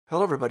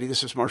Hello, everybody.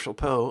 This is Marshall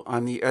Poe.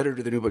 I'm the editor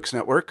of the New Books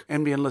Network.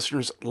 NBN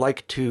listeners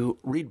like to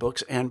read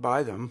books and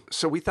buy them.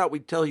 So we thought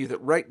we'd tell you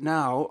that right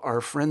now, our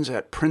friends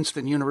at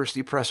Princeton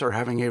University Press are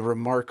having a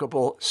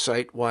remarkable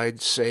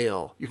site-wide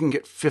sale. You can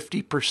get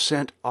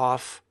 50%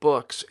 off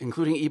books,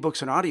 including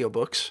ebooks and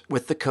audiobooks,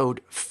 with the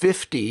code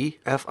 50,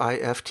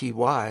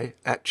 F-I-F-T-Y,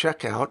 at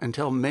checkout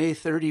until May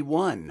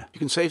 31. You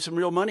can save some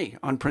real money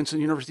on Princeton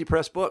University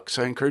Press books.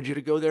 I encourage you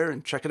to go there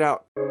and check it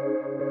out.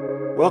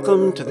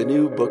 Welcome to the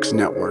New Books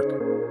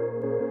Network.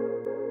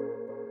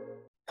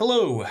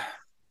 Hello,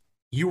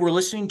 you were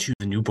listening to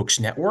the New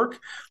Books Network.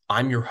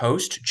 I'm your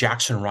host,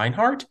 Jackson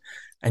Reinhardt,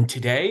 and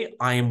today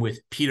I am with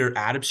Peter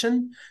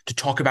Adamson to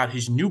talk about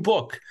his new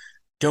book,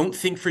 Don't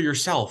Think for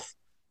Yourself,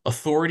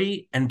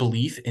 Authority and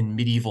Belief in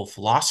Medieval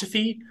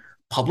Philosophy,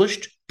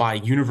 published by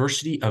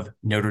University of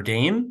Notre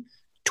Dame,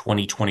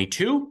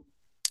 2022.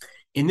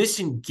 In this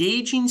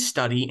engaging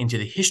study into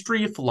the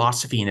history of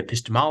philosophy and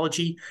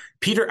epistemology,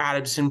 Peter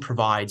Adamson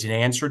provides an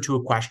answer to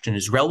a question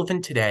as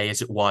relevant today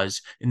as it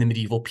was in the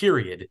medieval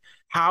period.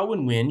 How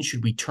and when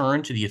should we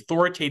turn to the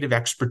authoritative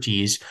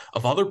expertise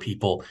of other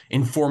people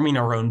in forming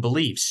our own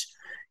beliefs?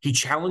 He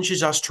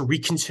challenges us to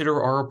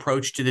reconsider our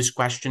approach to this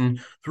question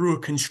through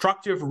a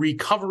constructive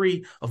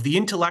recovery of the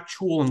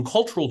intellectual and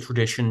cultural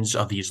traditions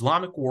of the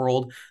Islamic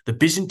world, the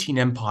Byzantine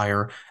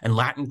Empire, and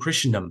Latin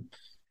Christendom.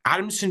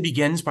 Adamson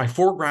begins by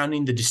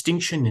foregrounding the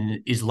distinction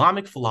in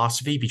Islamic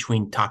philosophy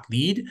between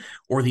taqlid,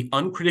 or the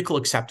uncritical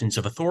acceptance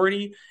of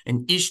authority,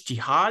 and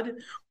ijtihad,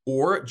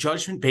 or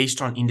judgment based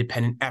on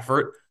independent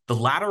effort, the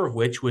latter of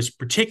which was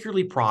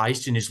particularly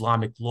prized in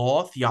Islamic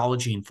law,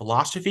 theology, and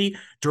philosophy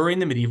during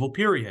the medieval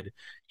period.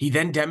 He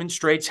then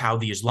demonstrates how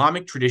the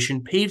Islamic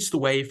tradition paves the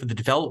way for the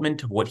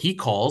development of what he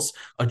calls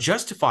a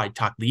justified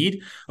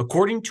taqlid,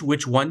 according to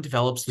which one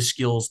develops the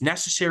skills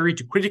necessary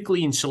to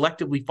critically and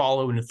selectively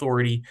follow an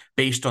authority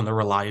based on their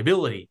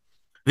reliability.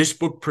 This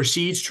book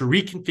proceeds to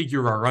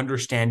reconfigure our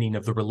understanding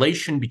of the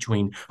relation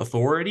between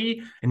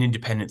authority and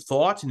independent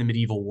thought in the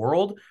medieval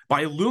world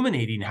by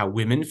illuminating how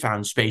women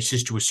found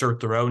spaces to assert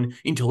their own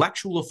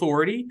intellectual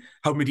authority,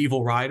 how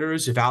medieval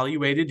writers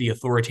evaluated the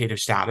authoritative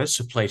status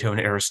of Plato and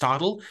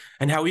Aristotle,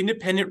 and how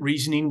independent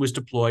reasoning was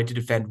deployed to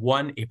defend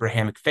one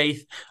Abrahamic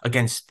faith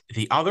against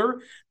the other.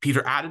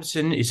 Peter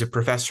Adamson is a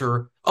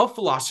professor of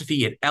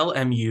philosophy at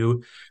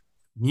LMU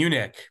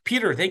Munich.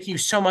 Peter, thank you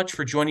so much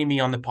for joining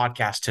me on the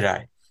podcast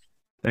today.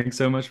 Thanks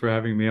so much for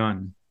having me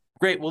on.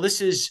 Great. Well,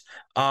 this is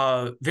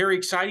very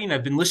exciting.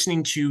 I've been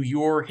listening to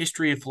your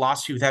History of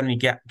Philosophy Without Any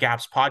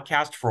Gaps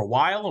podcast for a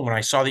while. And when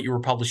I saw that you were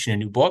publishing a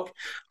new book,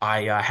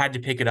 I had to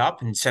pick it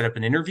up and set up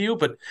an interview.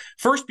 But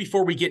first,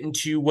 before we get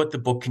into what the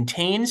book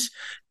contains,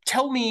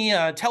 tell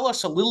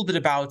us a little bit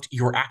about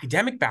your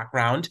academic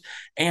background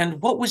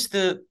and what was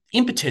the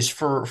impetus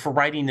for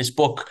writing this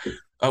book,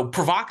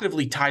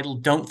 provocatively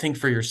titled Don't Think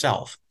for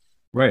Yourself.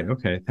 Right.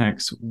 Okay.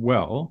 Thanks.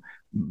 Well,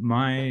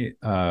 my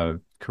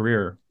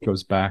career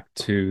goes back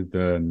to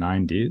the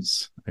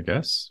 90s, I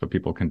guess, so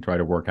people can try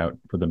to work out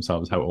for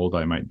themselves how old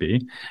I might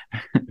be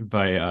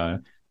by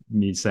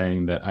me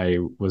saying that I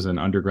was an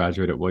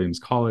undergraduate at Williams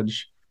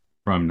College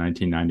from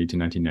 1990 to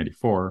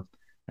 1994,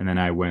 and then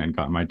I went and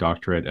got my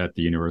doctorate at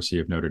the University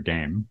of Notre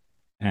Dame.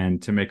 And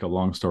to make a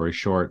long story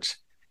short,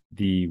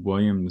 the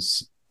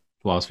Williams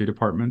philosophy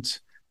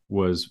department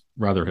was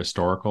rather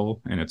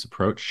historical in its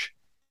approach,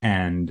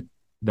 and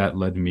that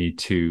led me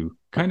to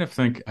kind of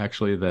think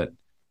actually that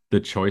the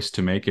choice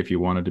to make if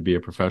you wanted to be a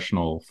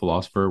professional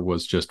philosopher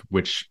was just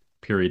which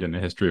period in the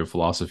history of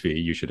philosophy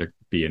you should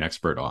be an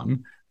expert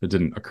on. It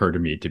didn't occur to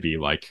me to be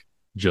like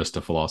just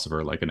a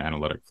philosopher, like an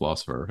analytic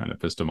philosopher, an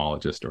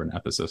epistemologist or an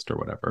ethicist or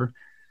whatever.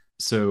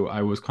 So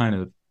I was kind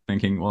of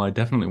thinking, well, I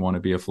definitely want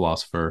to be a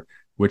philosopher.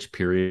 Which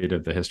period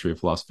of the history of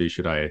philosophy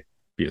should I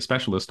be a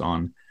specialist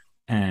on?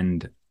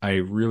 And I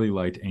really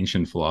liked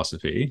ancient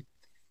philosophy,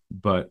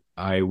 but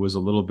I was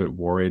a little bit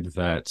worried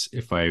that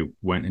if I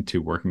went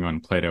into working on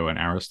Plato and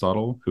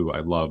Aristotle, who I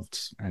loved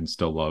and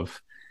still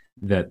love,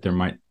 that there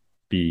might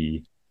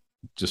be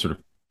just sort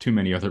of too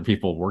many other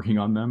people working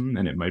on them,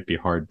 and it might be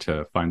hard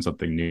to find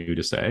something new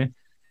to say.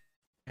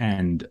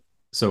 And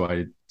so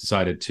I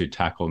decided to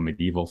tackle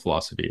medieval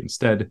philosophy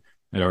instead.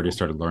 I'd already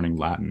started learning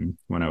Latin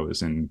when I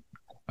was in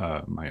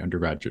my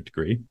undergraduate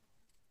degree.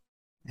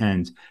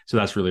 And so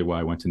that's really why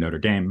I went to Notre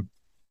Dame,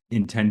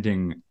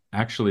 intending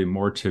actually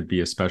more to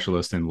be a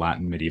specialist in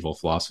Latin medieval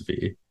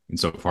philosophy,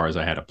 insofar as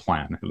I had a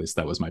plan. At least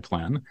that was my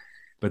plan.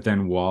 But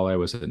then while I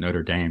was at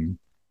Notre Dame,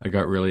 I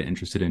got really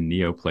interested in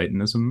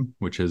Neoplatonism,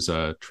 which is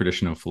a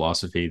tradition of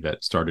philosophy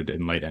that started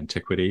in late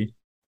antiquity.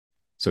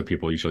 So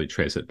people usually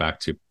trace it back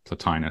to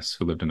Plotinus,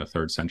 who lived in the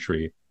 3rd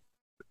century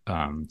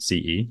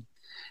CE.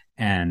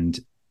 And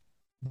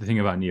the thing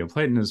about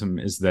Neoplatonism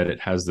is that it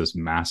has this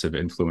massive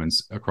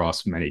influence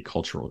across many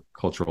cultural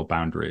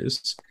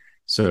boundaries.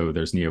 So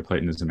there's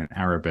Neoplatonism in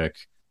Arabic.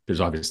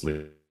 There's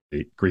obviously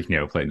Greek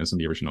Neoplatonism,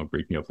 the original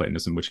Greek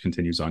Neoplatonism, which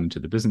continues on into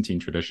the Byzantine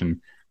tradition.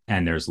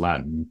 And there's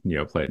Latin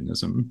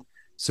Neoplatonism.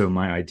 So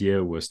my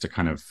idea was to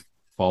kind of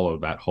follow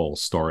that whole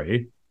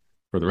story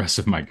for the rest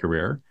of my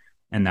career,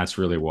 And that's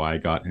really why I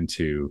got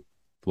into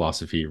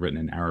philosophy written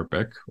in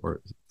Arabic,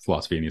 or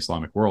philosophy in the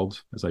Islamic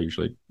world, as I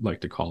usually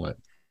like to call it.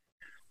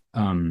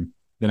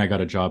 Then I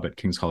got a job at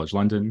King's College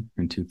London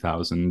in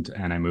 2000,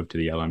 and I moved to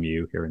the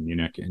LMU here in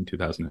Munich in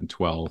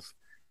 2012.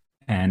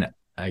 And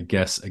I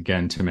guess,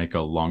 again, to make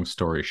a long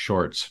story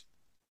short,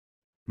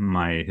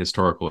 my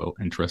historical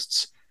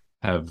interests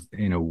have,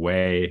 in a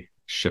way,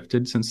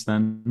 shifted since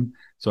then.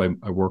 So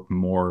I work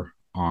more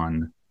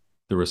on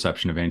the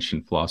reception of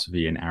ancient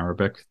philosophy in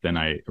Arabic than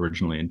I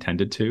originally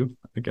intended to,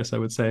 I guess I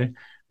would say.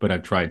 But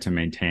I've tried to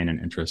maintain an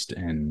interest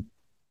in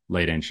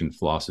late ancient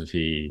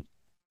philosophy,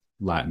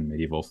 Latin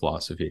medieval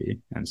philosophy,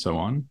 and so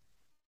on.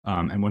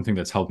 And one thing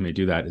that's helped me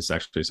do that is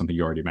actually something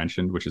you already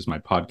mentioned, which is my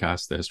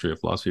podcast, the History of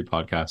Philosophy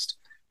podcast,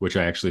 which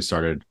I actually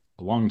started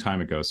a long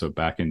time ago. So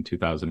back in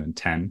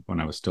 2010,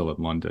 when I was still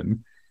in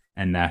London.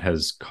 And that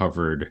has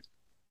covered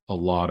a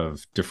lot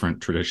of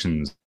different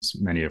traditions,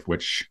 many of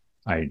which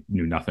I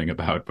knew nothing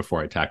about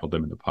before I tackled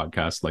them in the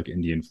podcast, like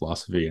Indian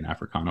philosophy and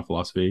Africana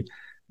philosophy.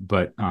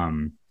 But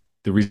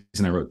the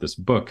reason I wrote this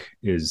book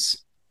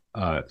is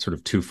sort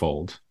of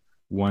twofold.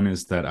 One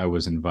is that I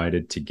was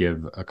invited to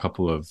give a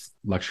couple of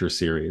lecture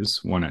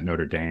series, one at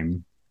Notre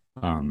Dame,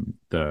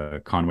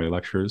 the Conway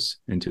Lectures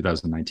in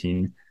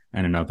 2019,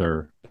 and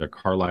another, the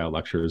Carlisle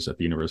Lectures at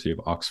the University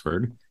of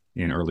Oxford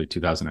in early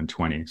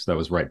 2020. So that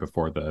was right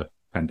before the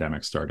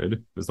pandemic started.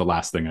 It was the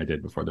last thing I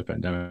did before the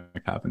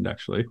pandemic happened,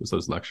 actually, was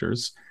those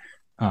lectures.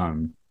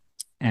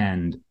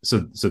 And so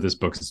this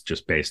book is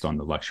just based on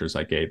the lectures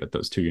I gave at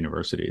those two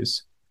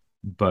universities.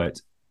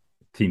 But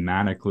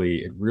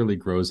thematically, it really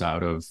grows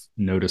out of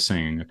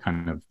noticing a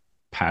kind of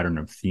pattern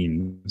of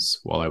themes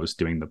while I was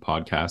doing the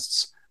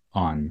podcasts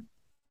on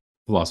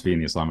philosophy in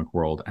the Islamic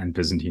world and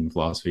Byzantine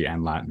philosophy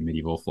and Latin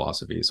medieval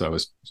philosophy. So I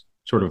was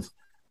sort of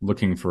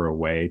looking for a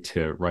way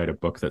to write a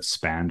book that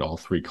spanned all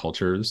three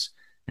cultures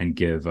and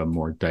give a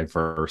more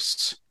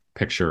diverse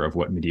picture of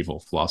what medieval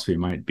philosophy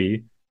might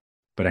be.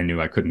 But I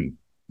knew I couldn't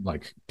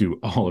do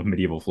all of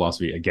medieval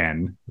philosophy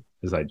again,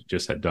 as I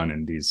just had done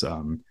in these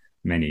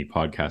many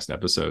podcast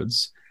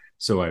episodes.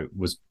 So I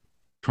was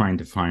trying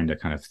to find a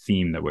kind of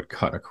theme that would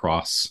cut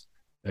across,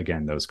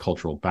 again, those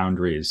cultural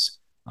boundaries,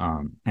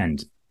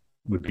 and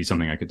would be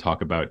something I could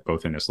talk about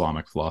both in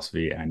Islamic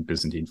philosophy and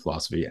Byzantine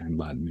philosophy and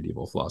Latin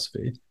medieval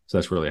philosophy. So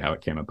that's really how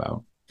it came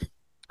about.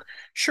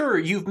 Sure.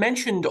 You've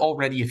mentioned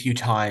already a few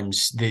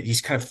times that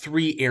these kind of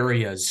three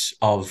areas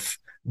of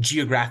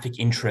geographic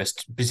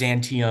interest: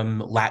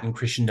 Byzantium, Latin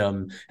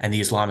Christendom, and the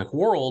Islamic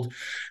world.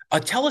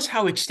 Tell us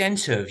how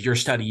extensive your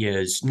study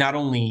is, not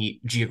only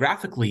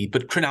geographically,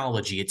 but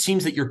chronology. It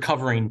seems that you're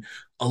covering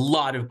a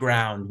lot of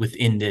ground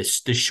within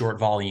this short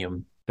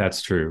volume.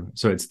 That's true.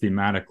 So it's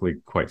thematically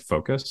quite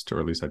focused, or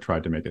at least I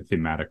tried to make it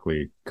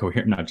thematically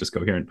coherent, not just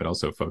coherent, but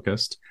also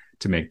focused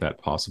to make that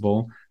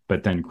possible.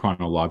 But then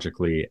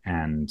chronologically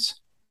and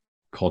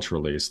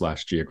culturally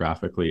 /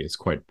 geographically, it's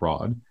quite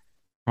broad.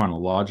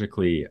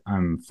 Chronologically,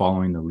 I'm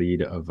following the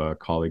lead of a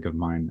colleague of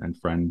mine and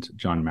friend,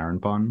 John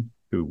Marenbon,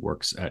 who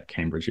works at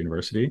Cambridge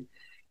University,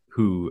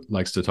 who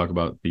likes to talk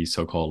about the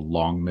so-called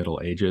long Middle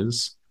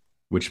Ages,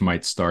 which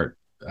might start,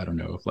 I don't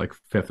know, like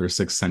 5th or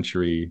 6th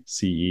century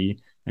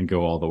CE and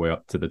go all the way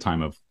up to the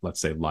time of, let's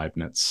say,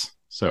 Leibniz,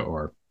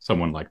 or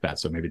someone like that.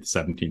 So maybe the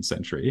 17th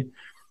century.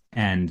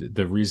 And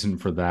the reason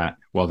for that,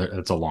 well,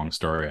 it's a long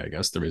story, I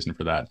guess, the reason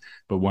for that.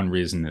 But one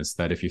reason is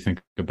that if you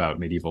think about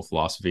medieval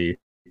philosophy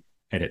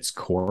at its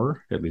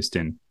core, at least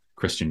in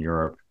Christian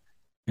Europe,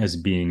 as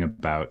being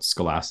about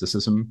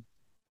scholasticism,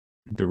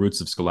 the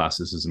roots of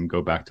scholasticism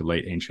go back to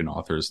late ancient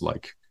authors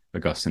like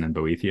Augustine and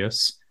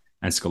Boethius,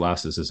 and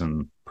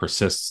scholasticism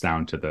persists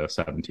down to the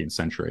 17th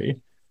century.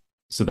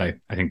 So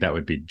I think that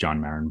would be John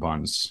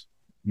Marenbon's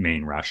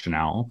main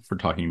rationale for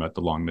talking about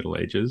the long Middle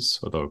Ages,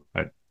 although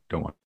I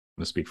don't want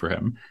to speak for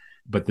him.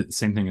 But the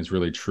same thing is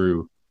really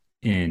true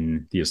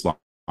in the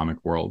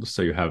Islamic world.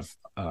 So you have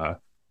a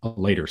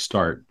later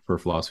start for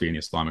philosophy in the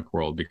Islamic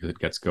world because it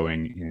gets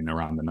going in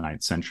around the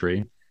 9th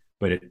century.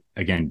 But it,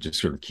 again, just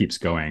sort of keeps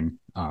going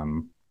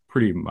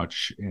pretty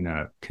much in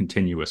a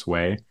continuous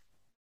way,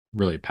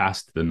 really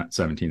past the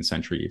 17th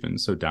century even,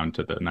 so down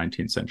to the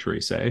 19th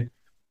century, say.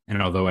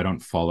 And although I don't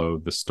follow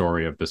the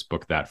story of this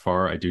book that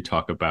far, I do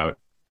talk about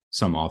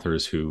some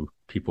authors who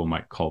people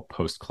might call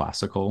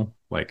post-classical,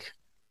 like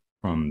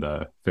from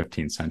the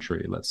 15th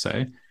century, let's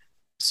say.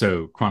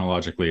 So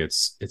chronologically,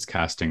 it's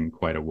casting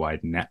quite a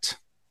wide net.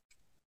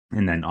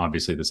 And then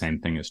obviously the same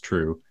thing is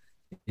true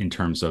in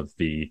terms of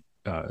the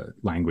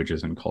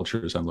languages and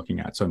cultures I'm looking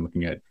at. So I'm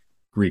looking at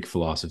Greek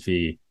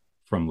philosophy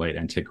from late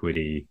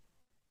antiquity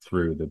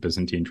through the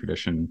Byzantine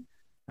tradition.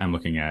 I'm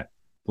looking at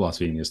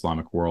philosophy in the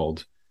Islamic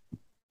world,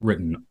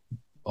 written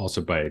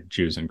also by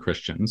Jews and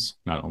Christians,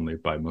 not only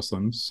by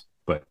Muslims,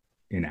 but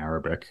in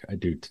Arabic. I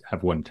do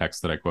have one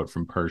text that I quote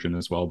from Persian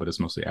as well, but it's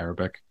mostly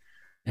Arabic.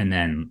 And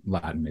then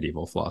Latin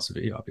medieval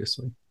philosophy,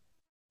 obviously.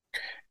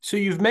 So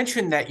you've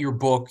mentioned that you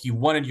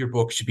wanted your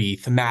book to be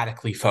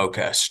thematically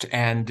focused,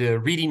 and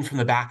reading from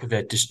the back of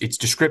it, its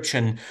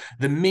description,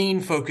 the main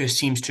focus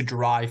seems to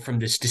derive from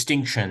this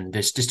distinction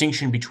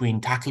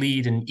between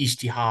taqlid and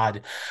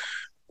ijtihad.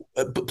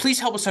 But please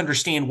help us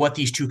understand what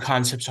these two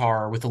concepts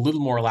are with a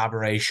little more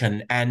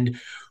elaboration, and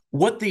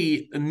what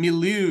the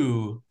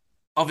milieu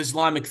of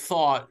Islamic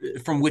thought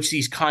from which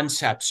these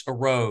concepts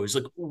arose.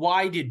 Like,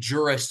 why did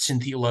jurists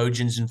and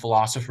theologians and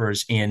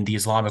philosophers in the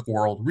Islamic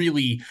world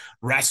really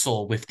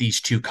wrestle with these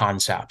two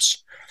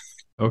concepts?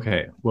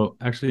 Okay, well,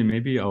 actually,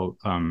 maybe I'll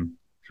sort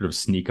of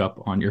sneak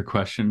up on your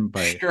question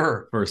by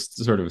Sure.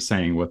 first sort of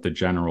saying what the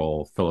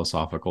general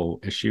philosophical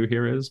issue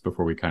here is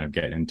before we kind of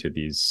get into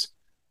these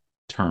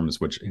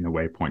terms, which in a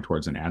way point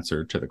towards an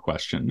answer to the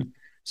question.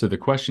 So the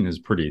question is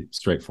pretty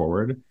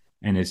straightforward,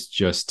 and it's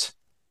just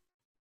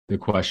the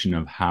question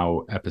of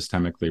how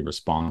epistemically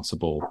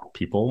responsible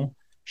people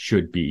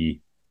should be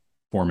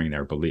forming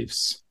their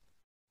beliefs.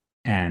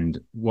 And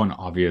one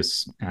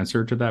obvious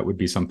answer to that would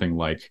be something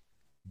like,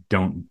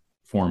 don't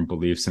form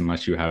beliefs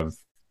unless you have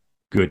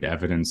good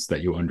evidence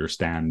that you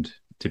understand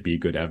to be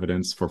good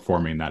evidence for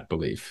forming that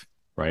belief,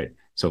 right?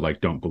 So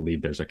like, don't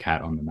believe there's a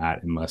cat on the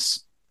mat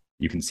unless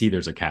you can see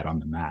there's a cat on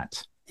the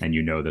mat and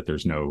you know that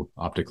there's no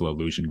optical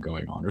illusion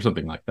going on or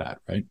something like that,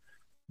 right?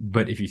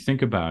 But if you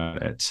think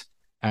about it,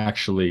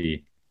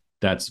 actually,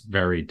 that's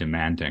very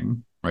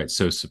demanding, right?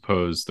 So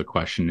suppose the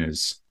question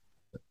is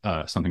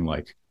something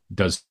like,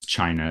 does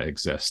China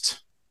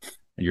exist?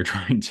 And you're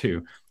trying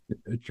to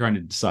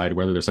decide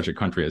whether there's such a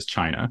country as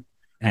China,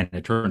 and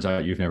it turns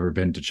out you've never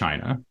been to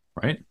China,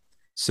 right?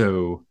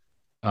 So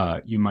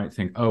you might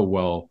think, oh,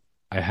 well,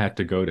 I had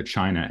to go to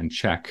China and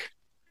check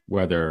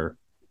whether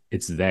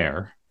it's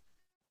there,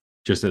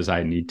 just as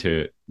I need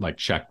to like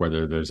check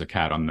whether there's a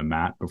cat on the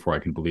mat before I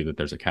can believe that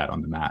there's a cat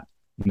on the mat.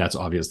 And that's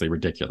obviously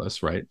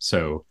ridiculous, right?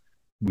 So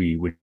we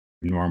would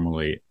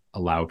normally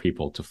allow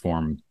people to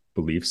form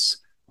beliefs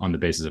on the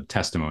basis of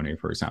testimony,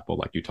 for example,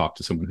 like you talk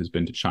to someone who's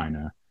been to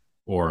China,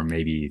 or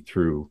maybe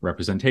through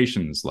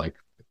representations like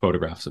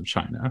photographs of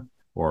China,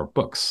 or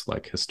books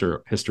like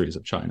histories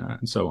of China,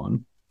 and so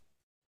on.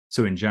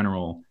 So in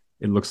general,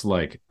 it looks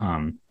like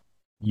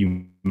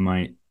you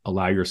might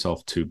allow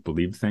yourself to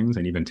believe things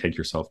and even take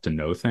yourself to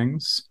know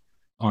things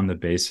on the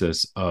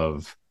basis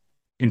of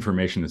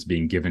information that's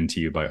being given to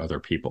you by other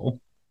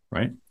people,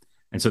 right?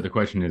 And so the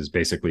question is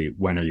basically,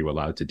 when are you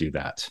allowed to do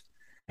that?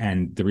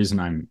 And the reason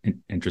I'm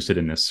interested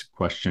in this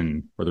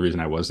question, or the reason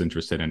I was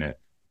interested in it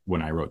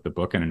when I wrote the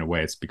book, and in a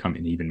way it's become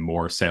an even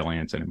more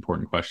salient and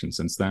important question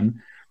since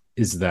then,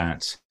 is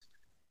that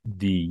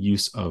the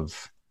use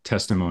of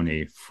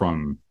testimony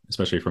from,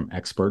 especially from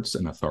experts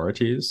and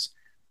authorities,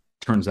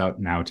 turns out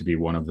now to be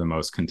one of the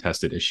most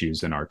contested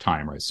issues in our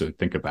time, right? So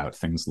think about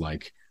things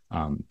like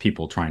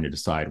people trying to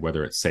decide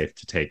whether it's safe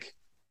to take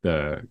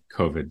the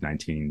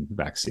COVID-19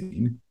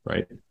 vaccine,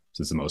 right? This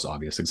is the most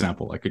obvious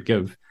example I could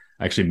give.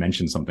 I actually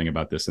mentioned something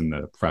about this in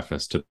the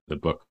preface to the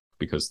book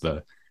because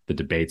the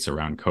debates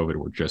around COVID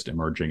were just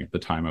emerging at the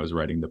time I was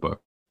writing the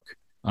book.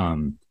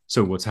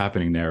 So what's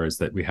happening there is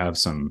that we have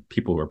some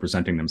people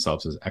representing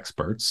themselves as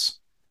experts,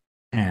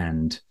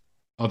 and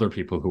other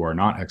people who are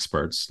not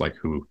experts, like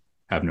who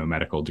have no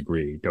medical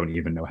degree, don't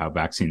even know how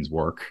vaccines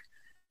work,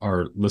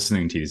 are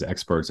listening to these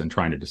experts and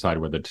trying to decide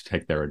whether to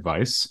take their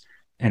advice.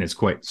 And it's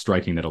quite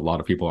striking that a lot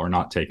of people are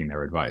not taking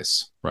their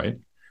advice, right?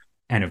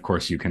 And of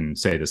course, you can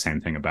say the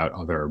same thing about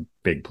other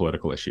big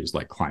political issues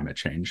like climate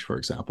change, for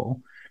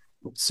example.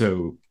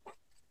 So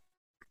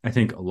I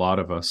think a lot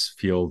of us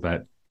feel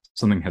that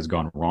something has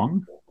gone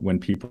wrong when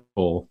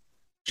people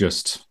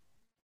just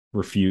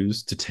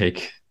refuse to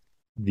take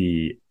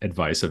the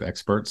advice of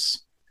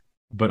experts.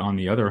 But on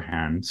the other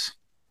hand,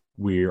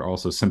 we're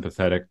also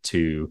sympathetic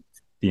to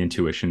the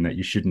intuition that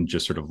you shouldn't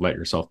just sort of let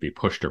yourself be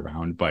pushed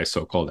around by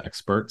so-called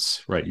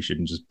experts, right? You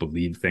shouldn't just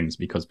believe things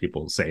because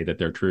people say that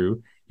they're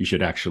true. You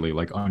should actually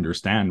like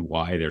understand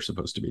why they're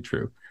supposed to be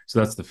true. So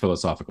that's the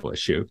philosophical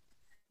issue.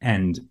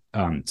 And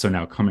so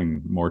now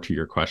coming more to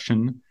your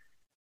question,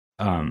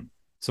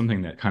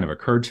 something that kind of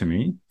occurred to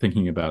me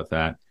thinking about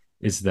that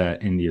is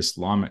that in the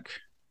Islamic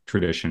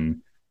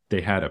tradition,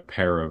 they had a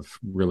pair of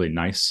really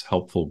nice,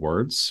 helpful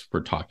words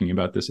for talking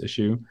about this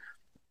issue,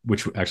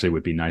 which actually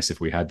would be nice if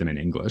we had them in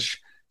English.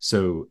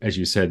 So as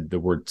you said, the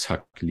word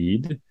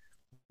taqlid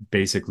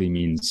basically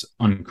means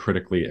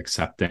uncritically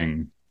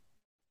accepting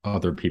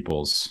other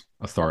people's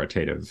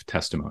authoritative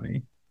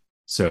testimony.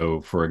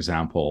 So for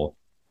example,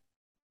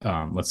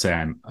 let's say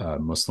I'm a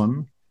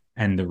Muslim,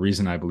 and the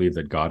reason I believe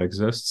that God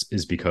exists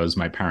is because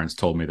my parents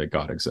told me that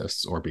God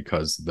exists, or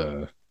because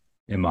the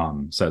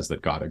imam says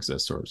that God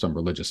exists, or some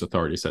religious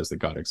authority says that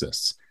God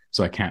exists.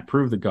 So I can't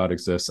prove that God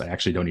exists. I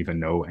actually don't even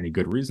know any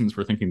good reasons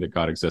for thinking that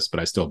God exists, but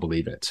I still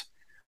believe it.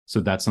 So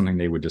that's something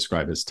they would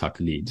describe as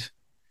taqlid.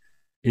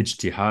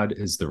 Ijtihad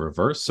is the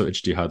reverse. So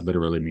ijtihad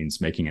literally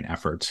means making an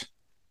effort.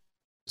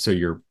 So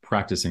you're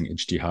practicing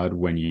ijtihad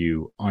when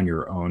you, on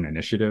your own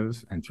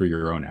initiative and through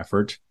your own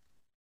effort,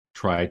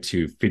 try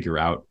to figure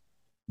out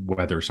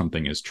whether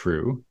something is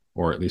true,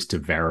 or at least to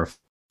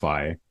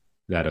verify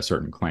that a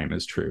certain claim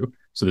is true.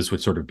 So this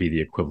would sort of be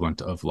the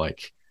equivalent of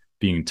like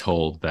being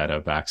told that a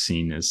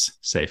vaccine is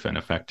safe and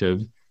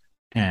effective,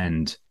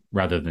 and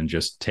rather than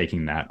just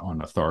taking that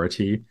on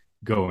authority,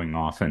 going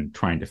off and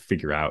trying to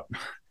figure out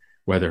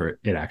whether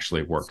it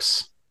actually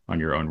works on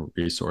your own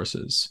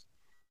resources.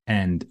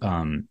 And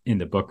in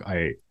the book,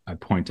 I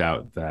point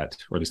out that,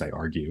 or at least I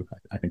argue,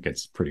 I think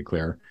it's pretty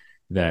clear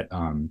that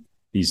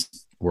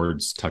these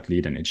words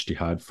taqlid and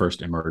ijtihad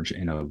first emerge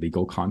in a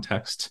legal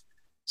context.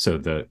 So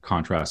the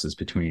contrast is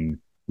between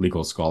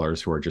legal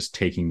scholars who are just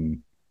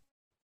taking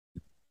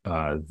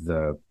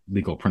the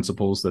legal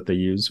principles that they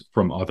use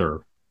from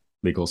other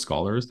legal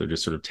scholars. They're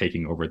just sort of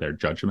taking over their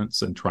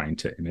judgments and trying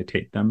to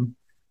imitate them.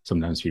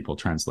 Sometimes people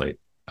translate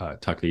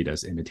taqlid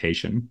as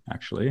imitation,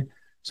 actually.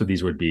 So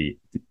these would be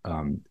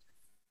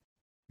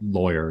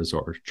lawyers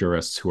or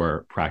jurists who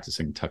are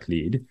practicing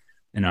taqlid.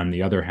 And on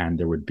the other hand,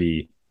 there would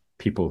be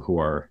people who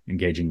are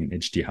engaging in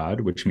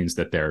ijtihad, which means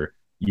that they're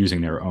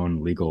using their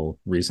own legal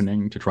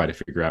reasoning to try to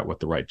figure out what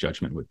the right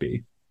judgment would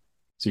be.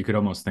 So you could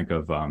almost think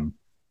of,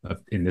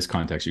 in this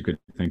context, you could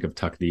think of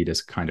taqlid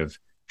as kind of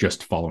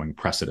just following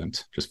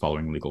precedent, just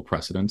following legal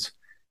precedent,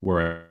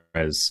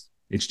 whereas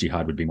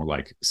ijtihad would be more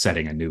like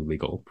setting a new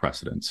legal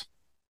precedent.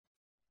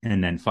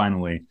 And then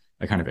finally,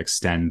 I kind of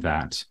extend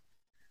that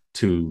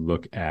to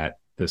look at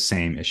the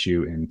same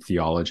issue in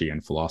theology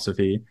and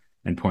philosophy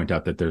and point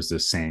out that there's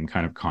this same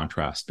kind of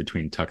contrast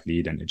between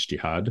taqlid and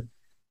ijtihad,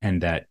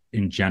 and that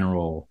in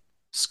general,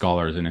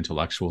 scholars and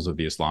intellectuals of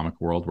the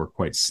Islamic world were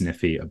quite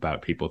sniffy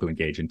about people who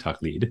engage in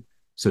taqlid.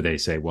 So they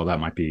say, well, that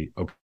might be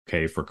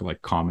okay for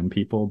like common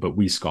people, but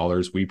we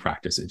scholars, we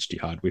practice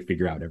ijtihad. We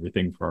figure out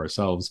everything for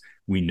ourselves.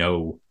 We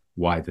know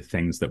why the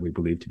things that we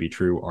believe to be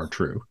true are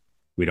true.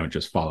 We don't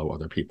just follow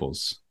other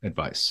people's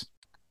advice.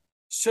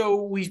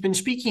 So we've been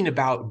speaking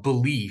about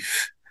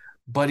belief,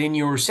 but in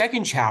your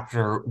second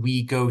chapter,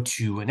 we go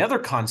to another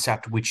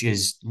concept, which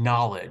is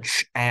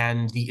knowledge.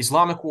 And the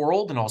Islamic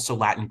world and also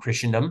Latin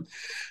Christendom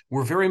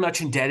were very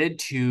much indebted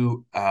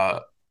to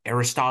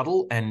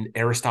Aristotle and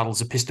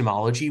Aristotle's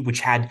epistemology,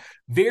 which had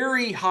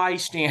very high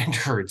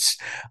standards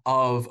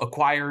of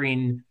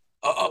acquiring,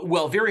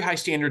 very high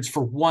standards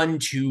for one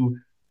to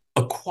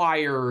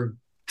acquire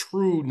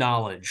true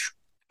knowledge.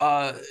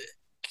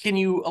 Can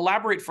you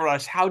elaborate for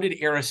us, how did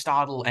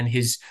Aristotle and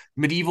his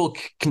medieval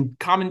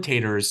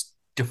commentators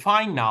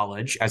define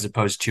knowledge as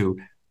opposed to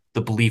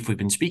the belief we've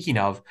been speaking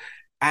of?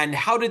 And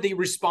how did they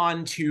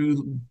respond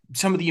to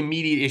some of the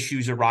immediate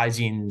issues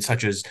arising,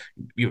 such as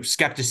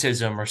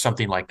skepticism or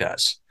something like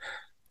this?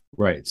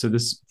 Right. So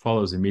this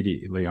follows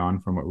immediately on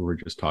from what we were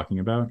just talking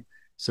about.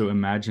 So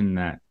imagine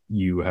that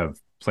you have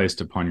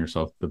placed upon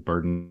yourself the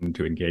burden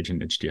to engage in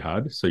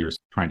ijtihad. So you're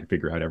trying to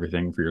figure out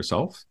everything for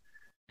yourself.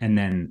 And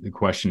then the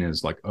question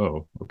is like,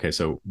 oh, okay,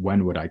 so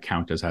when would I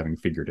count as having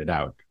figured it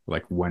out?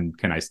 Like, when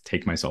can I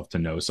take myself to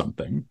know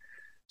something?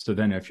 So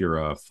then if you're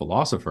a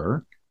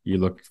philosopher, you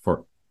look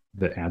for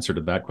the answer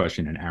to that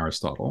question in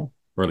Aristotle,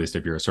 or at least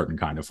if you're a certain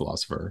kind of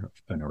philosopher,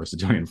 an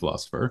Aristotelian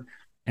philosopher.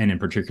 And in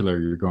particular,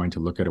 you're going to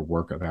look at a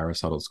work of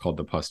Aristotle's called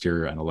the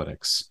Posterior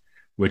Analytics,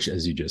 which,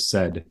 as you just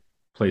said,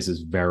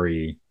 places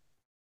very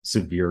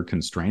severe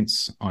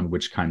constraints on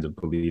which kinds of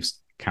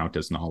beliefs count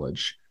as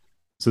knowledge.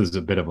 So this is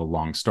a bit of a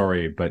long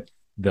story, but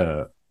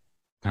the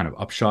kind of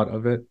upshot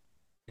of it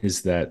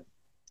is that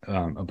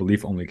a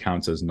belief only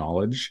counts as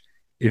knowledge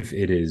if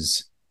it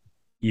is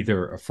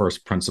either a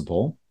first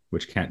principle,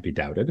 which can't be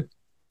doubted,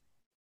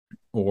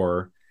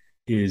 or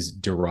is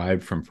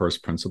derived from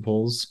first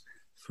principles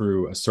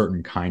through a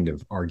certain kind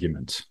of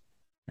argument.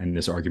 And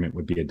this argument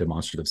would be a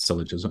demonstrative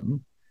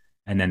syllogism.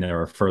 And then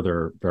there are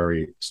further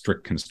very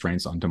strict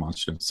constraints on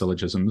demonstrative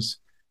syllogisms.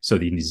 So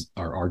these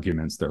are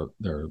arguments,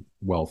 they're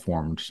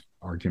well-formed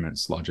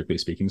arguments, logically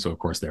speaking. So of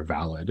course they're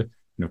valid.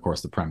 And of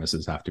course the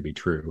premises have to be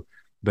true.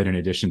 But in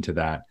addition to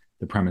that,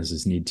 the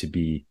premises need to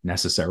be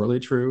necessarily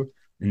true,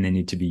 and they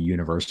need to be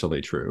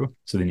universally true.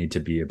 So they need to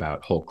be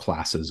about whole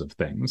classes of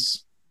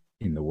things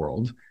in the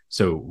world.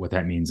 So what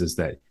that means is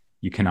that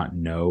you cannot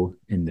know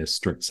in this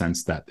strict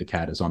sense that the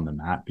cat is on the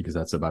mat, because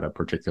that's about a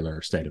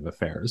particular state of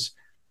affairs.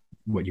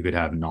 What you could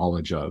have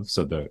knowledge of,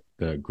 so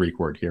the Greek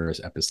word here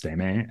is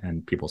episteme,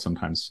 and people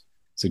sometimes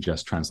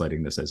suggest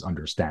translating this as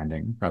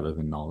understanding rather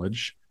than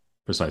knowledge,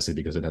 precisely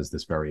because it has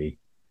this very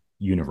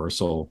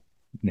universal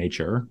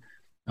nature.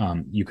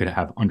 You could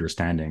have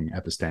understanding,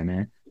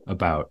 episteme,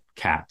 about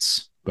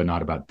cats, but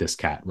not about this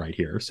cat right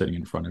here sitting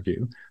in front of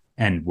you.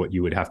 And what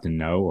you would have to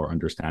know or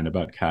understand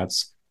about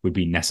cats would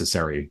be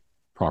necessary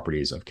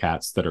properties of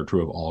cats that are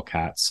true of all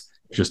cats,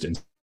 just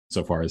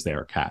insofar as they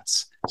are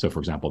cats. So, for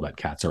example, that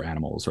cats are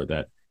animals, or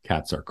that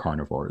cats are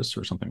carnivores,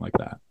 or something like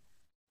that.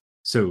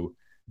 So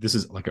this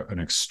is like an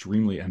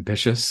extremely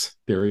ambitious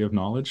theory of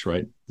knowledge,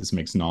 right? This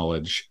makes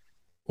knowledge,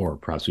 or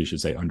perhaps we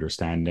should say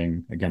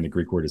understanding. Again, the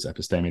Greek word is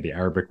episteme, the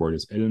Arabic word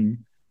is ilm,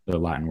 the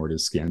Latin word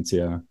is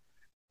scientia.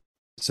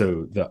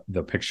 So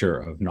the picture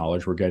of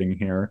knowledge we're getting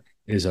here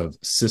is of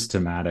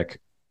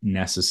systematic,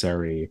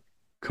 necessary,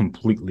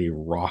 completely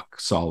rock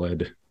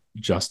solid,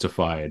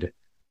 justified,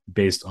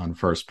 based on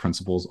first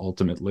principles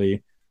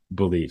ultimately,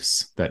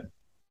 beliefs that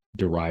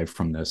derive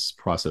from this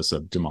process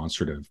of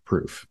demonstrative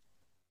proof.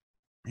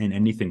 And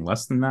anything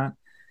less than that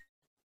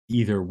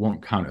either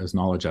won't count as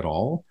knowledge at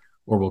all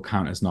or will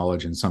count as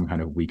knowledge in some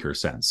kind of weaker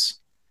sense.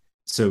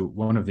 So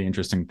one of the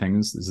interesting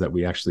things is that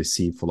we actually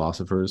see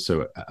philosophers,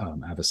 so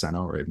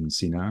Avicenna or Ibn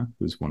Sina,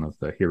 who's one of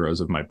the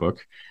heroes of my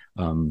book,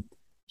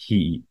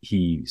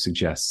 he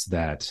suggests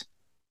that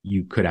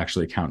you could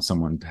actually count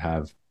someone to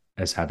have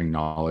as having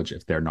knowledge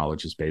if their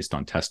knowledge is based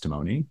on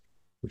testimony,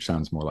 which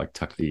sounds more like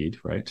taqlid,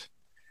 right?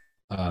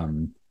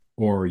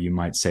 Or you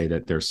might say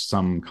that there's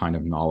some kind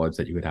of knowledge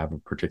that you would have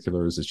of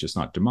particulars, it's just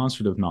not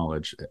demonstrative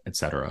knowledge,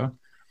 etc.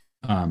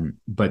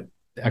 But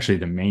actually,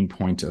 the main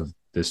point of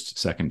this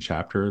second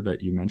chapter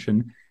that you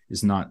mentioned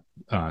is not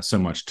so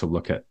much to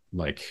look at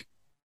like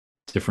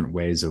different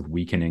ways of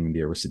weakening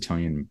the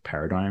Aristotelian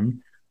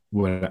paradigm.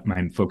 What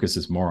my focus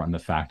is more on the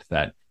fact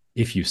that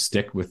if you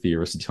stick with the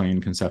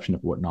Aristotelian conception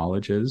of what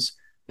knowledge is,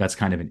 that's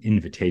kind of an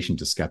invitation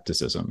to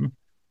skepticism.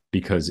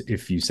 Because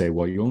if you say,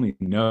 well, you only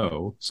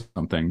know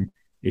something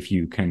if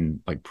you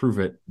can like prove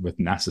it with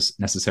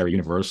necessary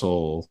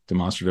universal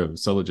demonstrative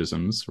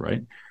syllogisms,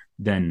 right?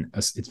 Then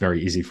it's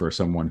very easy for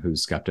someone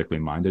who's skeptically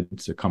minded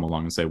to come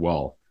along and say,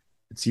 well,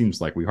 it seems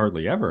like we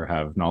hardly ever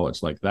have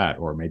knowledge like that,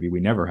 or maybe we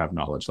never have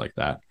knowledge like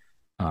that.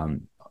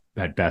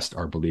 At best,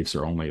 our beliefs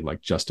are only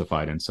like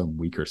justified in some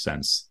weaker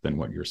sense than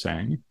what you're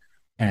saying.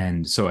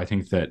 And so I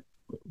think that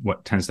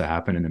what tends to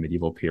happen in the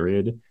medieval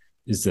period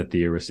is that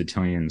the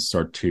Aristotelians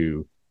start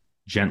to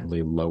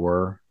gently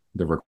lower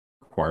the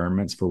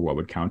requirements for what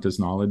would count as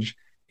knowledge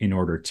in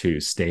order to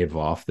stave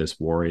off this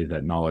worry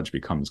that knowledge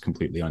becomes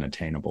completely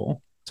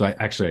unattainable. So I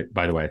actually,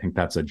 by the way, I think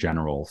that's a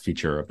general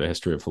feature of the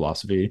history of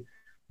philosophy,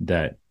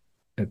 that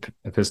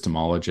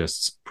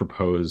epistemologists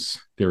propose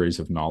theories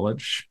of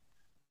knowledge,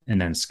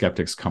 and then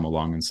skeptics come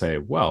along and say,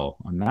 well,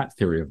 on that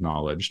theory of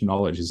knowledge,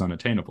 knowledge is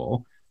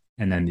unattainable.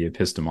 And then the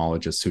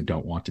epistemologists who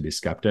don't want to be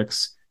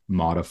skeptics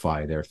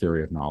modify their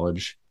theory of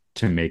knowledge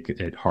to make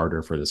it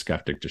harder for the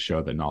skeptic to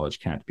show that knowledge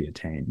can't be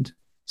attained.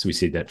 So we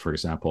see that, for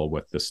example,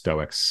 with the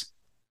Stoics,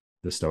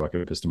 the Stoic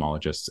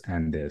epistemologists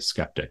and the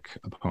skeptic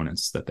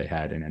opponents that they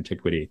had in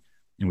antiquity.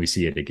 And we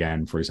see it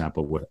again, for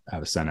example, with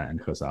Avicenna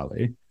and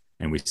Ghazali.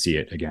 And we see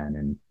it again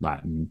in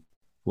Latin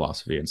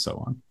philosophy and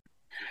so on.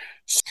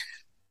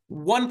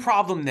 One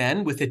problem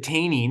then with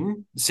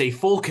attaining, say,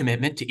 full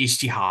commitment to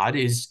ijtihad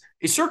is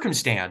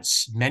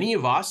circumstance. Many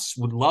of us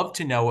would love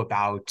to know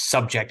about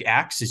subject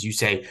X, as you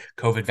say,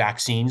 COVID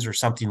vaccines or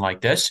something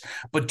like this,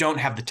 but don't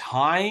have the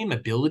time,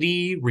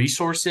 ability,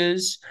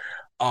 resources.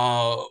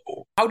 How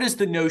does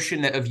the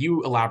notion of,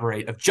 you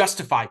elaborate, of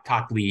justified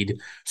taqlid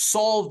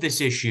solve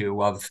this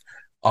issue of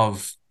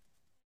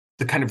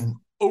the kind of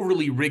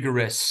overly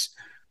rigorous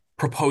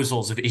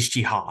proposals of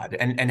ijtihad?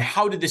 And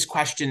how did this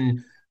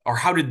question, or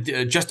how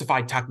did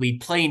justified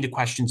taqlid play into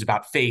questions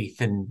about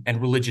faith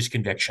and religious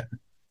conviction?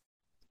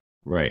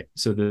 Right.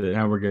 So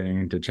now we're getting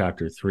into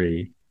chapter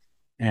 3.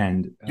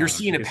 And you're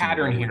seeing a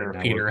pattern here,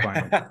 Peter.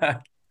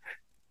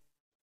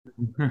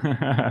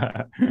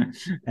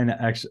 And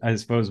actually, I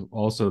suppose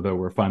also, though,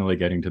 we're finally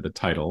getting to the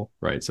title,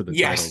 right? So the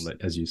title,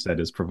 that, as you said,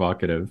 is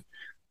provocative,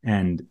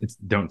 and it's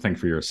 "Don't Think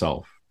for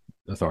Yourself: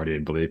 Authority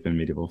and Belief in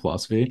Medieval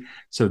Philosophy."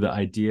 So the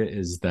idea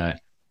is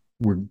that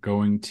we're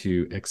going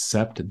to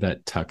accept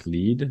that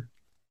taqlid,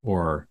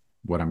 or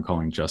what I'm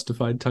calling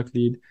justified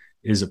taqlid,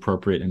 is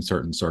appropriate in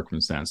certain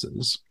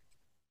circumstances.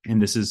 And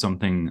this is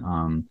something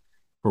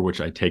for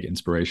which I take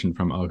inspiration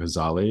from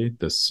Al-Ghazali,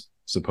 this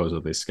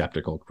supposedly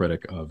skeptical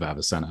critic of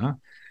Avicenna,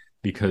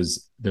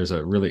 because there's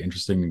a really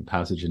interesting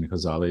passage in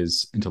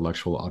Ghazali's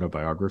intellectual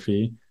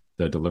autobiography,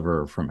 The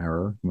Deliverer from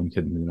Error,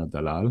 Munkid min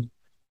ad-Dalal,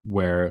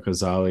 where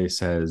Ghazali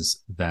says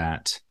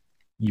that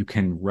you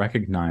can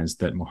recognize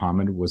that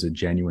Muhammad was a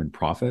genuine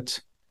prophet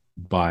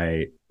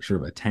by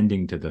sort of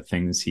attending to the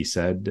things he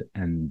said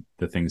and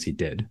the things he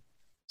did.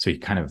 So he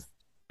kind of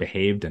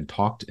behaved and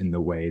talked in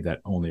the way that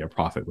only a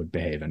prophet would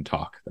behave and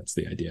talk. That's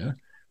the idea.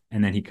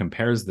 And then he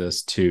compares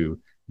this to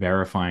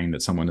verifying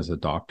that someone is a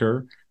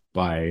doctor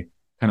by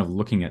kind of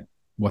looking at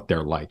what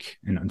they're like.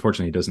 And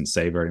unfortunately, he doesn't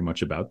say very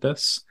much about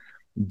this,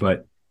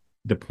 but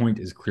the point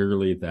is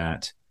clearly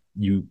that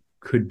you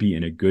could be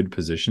in a good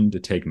position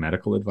to take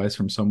medical advice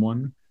from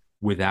someone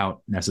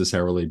without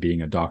necessarily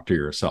being a doctor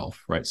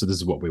yourself, right? So this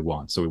is what we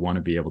want. So we want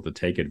to be able to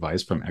take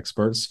advice from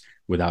experts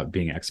without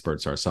being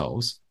experts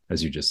ourselves.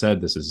 As you just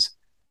said, this is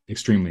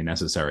extremely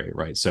necessary,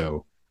 right?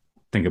 So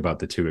think about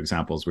the two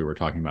examples we were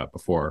talking about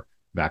before,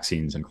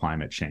 vaccines and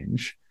climate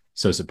change.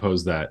 So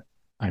suppose that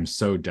I'm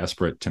so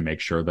desperate to make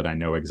sure that I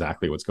know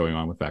exactly what's going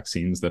on with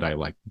vaccines that I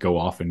like go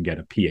off and get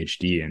a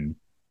PhD in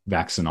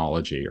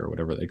vaccinology or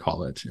whatever they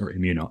call it, or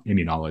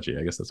immunology,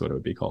 I guess that's what it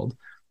would be called.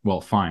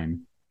 Well,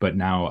 fine. But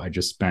now I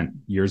just spent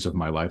years of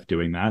my life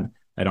doing that.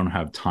 I don't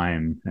have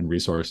time and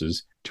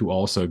resources to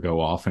also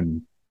go off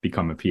and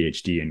become a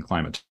PhD in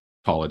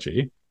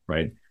climatology,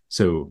 right?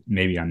 So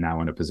maybe I'm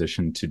now in a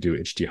position to do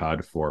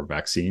ijtihad for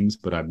vaccines,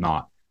 but I'm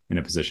not in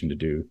a position to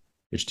do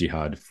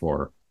ijtihad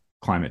for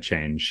climate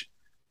change.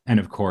 And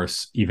of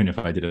course, even if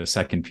I did a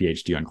second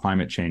PhD on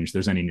climate change,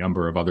 there's any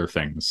number of other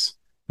things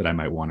that I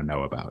might want to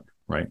know about,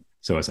 right?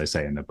 So as I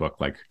say in the book,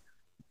 like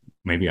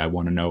maybe I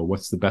want to know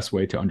what's the best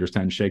way to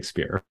understand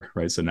Shakespeare,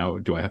 right? So now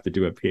do I have to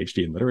do a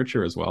PhD in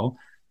literature as well?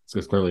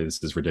 Because clearly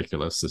this is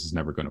ridiculous. This is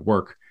never going to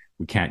work.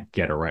 We can't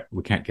get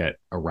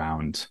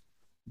around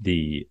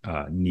the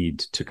need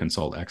to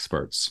consult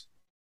experts.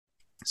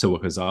 So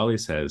what Ghazali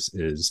says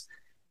is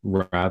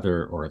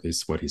rather, or at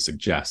least what he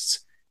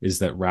suggests, is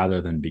that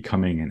rather than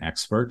becoming an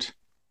expert,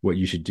 what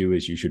you should do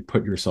is you should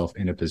put yourself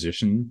in a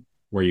position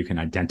where you can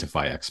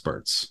identify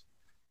experts.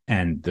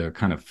 And the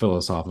kind of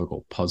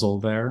philosophical puzzle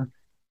there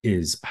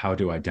is how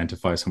to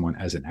identify someone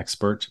as an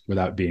expert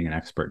without being an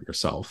expert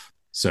yourself.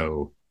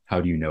 So how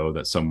do you know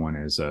that someone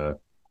is a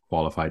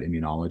qualified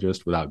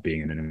immunologist without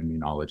being an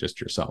immunologist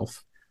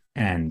yourself?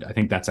 And I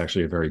think that's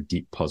actually a very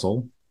deep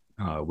puzzle,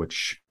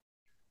 which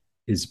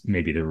is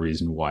maybe the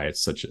reason why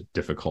it's such a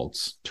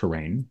difficult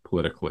terrain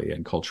politically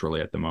and culturally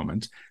at the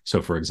moment.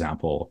 So, for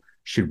example,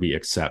 should we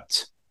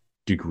accept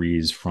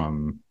degrees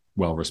from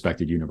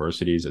well-respected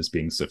universities as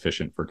being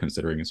sufficient for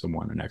considering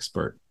someone an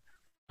expert?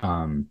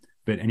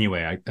 But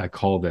anyway, I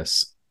call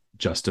this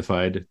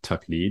justified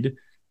taqlid,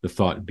 the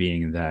thought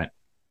being that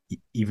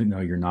even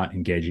though you're not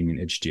engaging in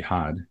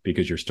ijtihad,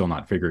 because you're still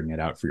not figuring it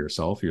out for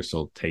yourself, you're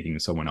still taking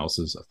someone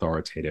else's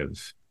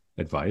authoritative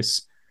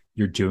advice,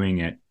 you're doing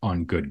it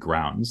on good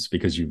grounds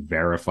because you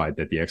verified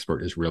that the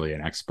expert is really an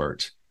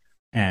expert.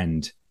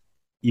 And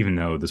even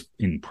though this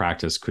in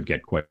practice could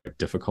get quite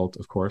difficult,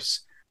 of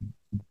course,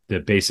 the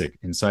basic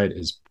insight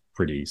is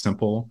pretty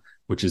simple,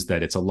 which is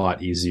that it's a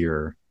lot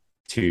easier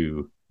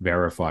to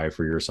verify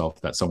for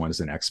yourself that someone is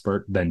an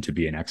expert than to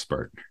be an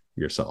expert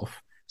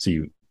yourself. So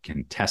you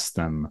can test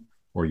them,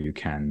 or you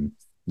can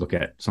look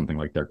at something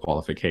like their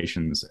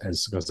qualifications.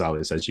 As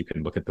Ghazali says, you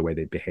can look at the way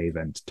they behave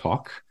and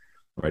talk,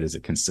 right? Is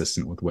it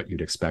consistent with what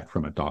you'd expect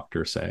from a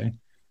doctor, say?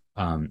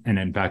 And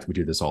in fact, we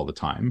do this all the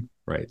time,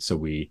 right? So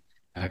we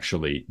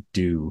actually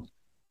do,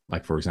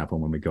 like, for example,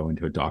 when we go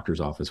into a doctor's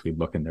office, we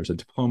look and there's a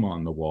diploma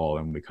on the wall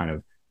and we kind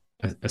of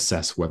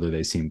assess whether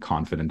they seem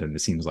confident and it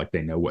seems like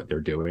they know what they're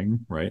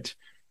doing, right?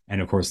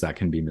 And of course, that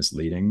can be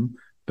misleading,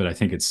 but I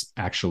think it's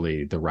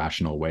actually the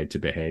rational way to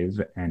behave.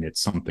 And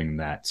it's something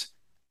that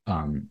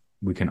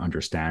we can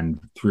understand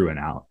through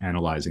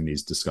analyzing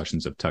these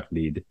discussions of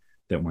taqlid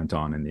that went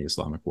on in the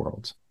Islamic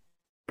world.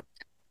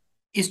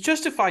 Is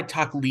justified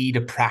taqlid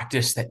a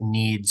practice that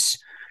needs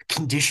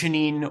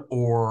conditioning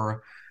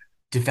or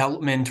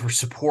development or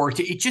support?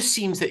 It just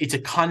seems that it's a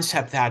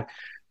concept that,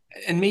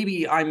 and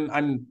maybe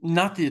I'm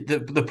not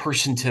the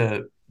person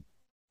to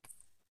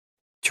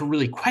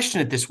really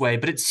question it this way,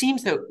 but it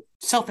seems that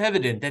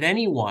self-evident that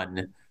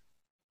anyone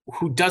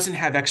who doesn't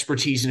have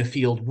expertise in a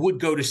field would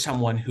go to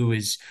someone who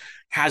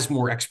has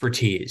more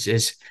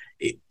expertise.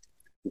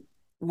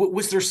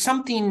 Was there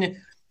something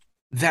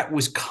that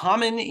was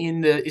common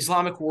in the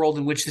Islamic world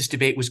in which this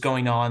debate was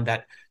going on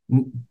that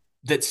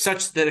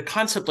a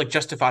concept like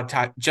justified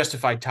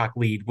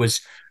taqlid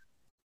was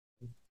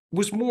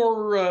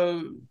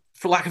more,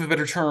 for lack of a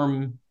better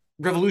term,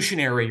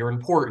 revolutionary or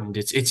important?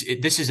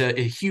 This is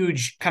a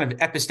huge kind of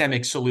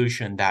epistemic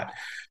solution that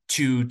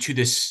to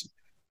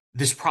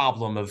this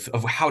problem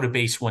of how to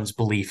base one's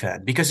belief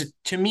in. Because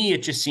to me,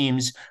 it just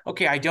seems,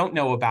 okay, I don't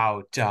know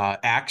about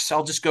X.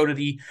 I'll just go to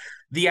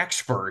the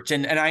expert.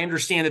 And I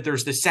understand that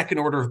there's the second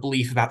order of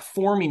belief about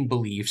forming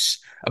beliefs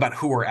about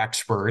who are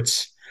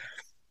experts.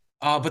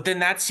 But then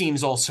that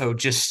seems also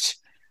just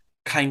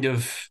kind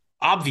of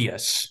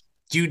obvious.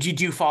 Do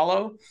you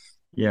follow?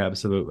 Yeah,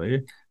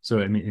 absolutely. So,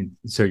 I mean,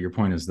 so your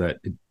point is that,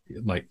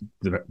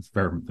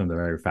 from the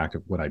very fact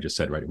of what I just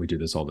said, right? We do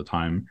this all the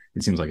time.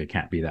 It seems like it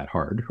can't be that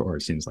hard, or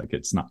it seems like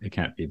it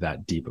can't be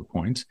that deep a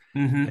point.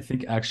 Mm-hmm. I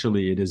think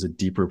actually it is a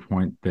deeper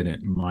point than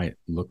it might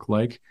look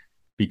like,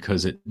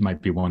 because it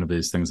might be one of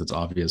these things that's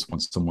obvious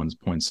once someone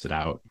points it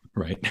out,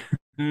 right?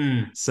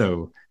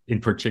 So in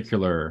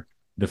particular,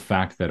 the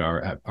fact that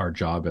our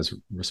job as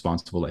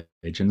responsible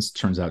agents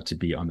turns out to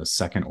be on the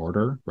second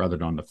order rather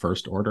than on the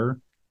first order,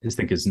 I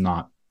think is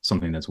not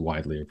something that's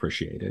widely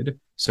appreciated.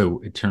 So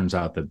it turns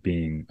out that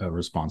being a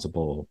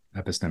responsible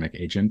epistemic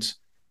agent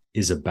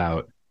is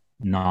about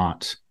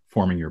not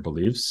forming your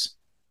beliefs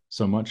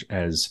so much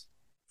as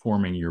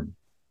forming your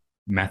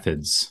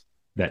methods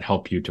that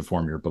help you to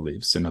form your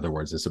beliefs. In other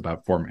words, it's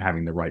about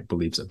having the right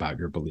beliefs about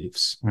your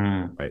beliefs,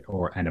 right?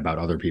 And about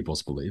other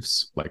people's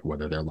beliefs, like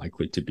whether they're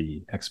likely to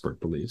be expert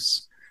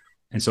beliefs.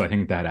 And so I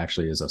think that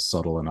actually is a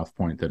subtle enough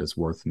point that it's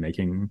worth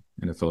making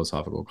in a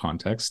philosophical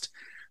context.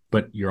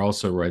 But you're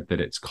also right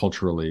that it's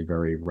culturally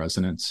very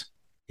resonant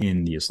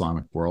in the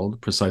Islamic world,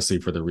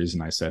 precisely for the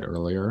reason I said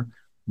earlier,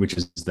 which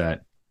is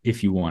that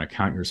if you want to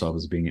count yourself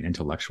as being an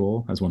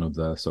intellectual, as one of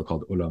the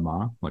so-called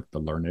ulama, like the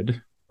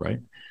learned,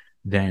 right,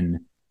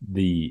 then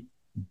the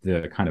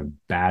kind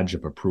of badge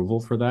of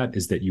approval for that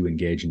is that you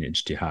engage in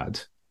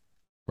ijtihad,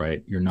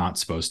 right? You're not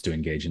supposed to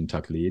engage in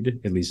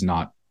taqlid, at least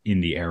not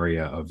in the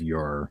area of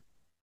your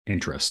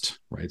interest,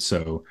 right?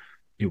 So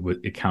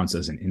it counts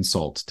as an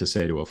insult to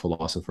say to a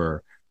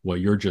philosopher, well,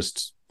 you're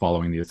just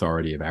following the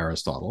authority of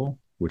Aristotle,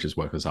 which is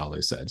what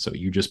Ghazali said. So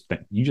you just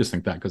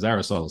think that because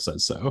Aristotle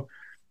says so.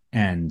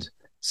 And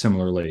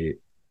similarly,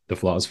 the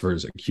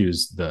philosophers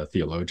accuse the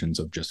theologians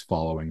of just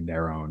following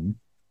their own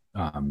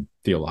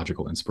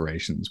theological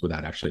inspirations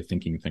without actually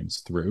thinking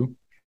things through.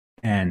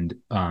 And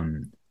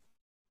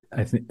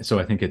I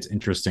think it's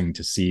interesting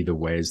to see the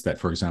ways that,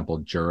 for example,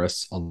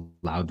 jurists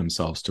allowed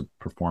themselves to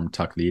perform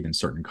taqlid in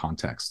certain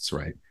contexts,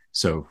 right?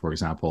 So, for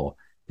example,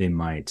 they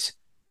might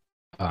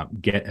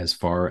get as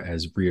far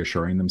as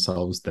reassuring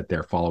themselves that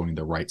they're following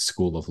the right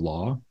school of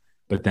law,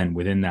 but then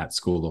within that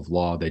school of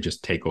law, they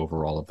just take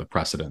over all of the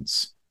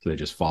precedents. So they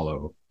just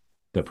follow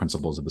the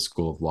principles of the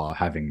school of law,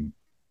 having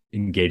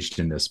engaged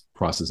in this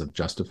process of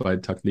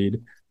justified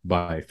taqlid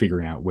by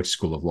figuring out which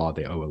school of law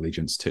they owe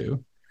allegiance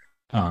to.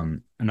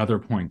 Another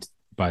point,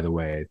 by the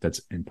way,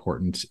 that's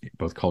important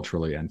both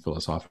culturally and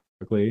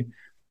philosophically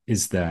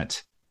is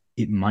that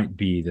it might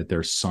be that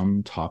there's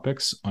some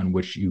topics on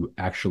which you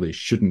actually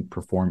shouldn't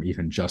perform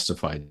even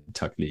justified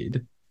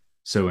taqlid.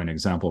 So an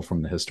example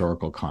from the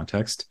historical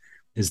context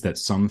is that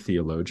some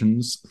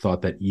theologians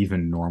thought that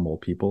even normal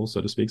people, so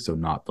to speak, so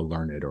not the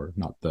learned or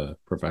not the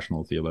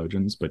professional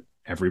theologians, but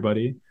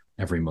everybody,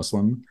 every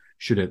Muslim,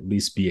 should at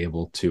least be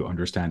able to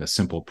understand a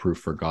simple proof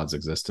for God's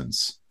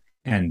existence.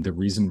 And the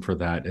reason for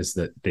that is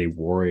that they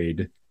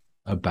worried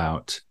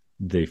about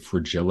the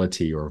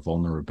fragility or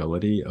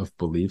vulnerability of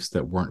beliefs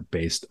that weren't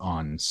based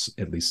on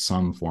at least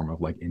some form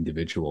of like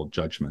individual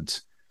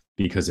judgment.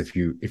 Because if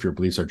your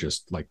beliefs are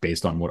just like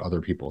based on what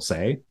other people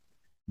say,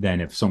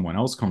 then if someone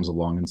else comes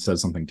along and says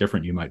something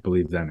different, you might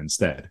believe them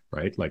instead,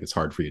 right? Like it's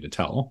hard for you to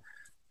tell.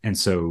 And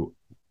so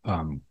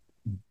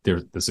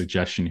the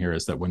suggestion here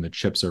is that when the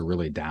chips are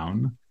really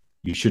down,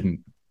 you shouldn't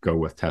go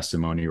with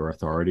testimony or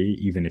authority,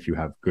 even if you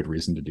have good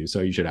reason to do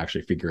so. You should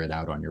actually figure it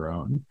out on your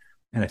own.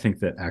 And I think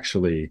that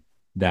actually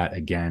that,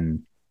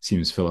 again,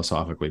 seems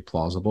philosophically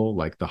plausible.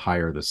 Like the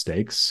higher the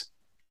stakes,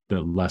 the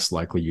less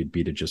likely you'd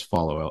be to just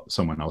follow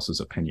someone else's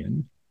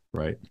opinion,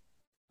 right?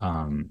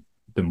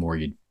 The more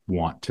you'd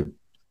want to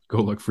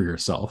go look for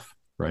yourself,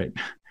 right?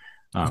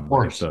 Of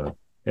course.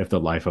 If the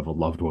life of a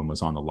loved one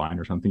was on the line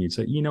or something, you'd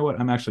say, you know what,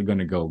 I'm actually going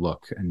to go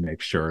look and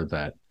make sure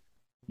that,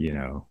 you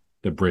know,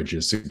 the bridge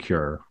is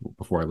secure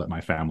before I let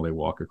my family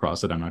walk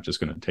across it. I'm not just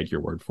going to take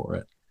your word for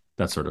it.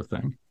 That sort of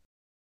thing.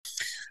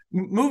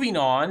 Moving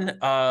on,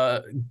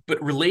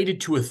 but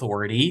related to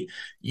authority,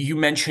 you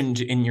mentioned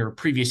in your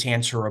previous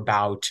answer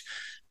about,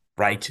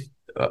 right,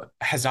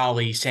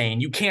 Ghazali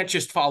saying you can't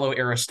just follow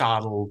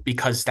Aristotle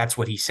because that's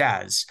what he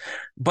says.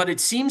 But it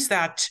seems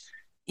that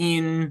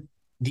in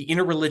the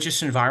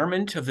interreligious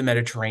environment of the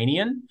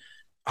Mediterranean,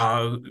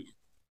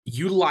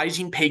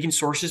 utilizing pagan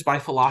sources by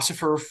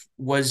philosophers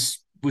was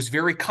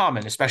very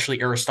common,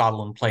 especially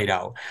Aristotle and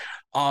Plato.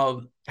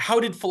 How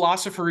did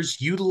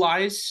philosophers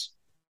utilize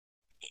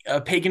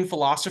pagan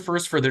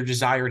philosophers for their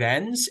desired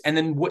ends? And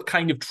then what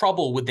kind of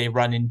trouble would they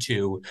run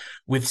into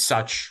with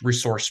such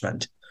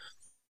resourcement?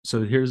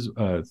 So here's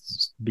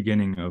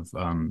beginning of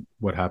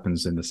what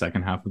happens in the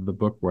second half of the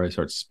book, where I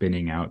start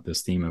spinning out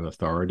this theme of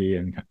authority.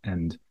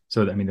 And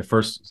so, I mean, the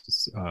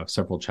first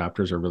several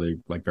chapters are really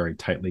like very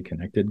tightly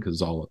connected because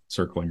it's all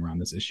circling around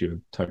this issue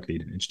of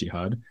taqlid and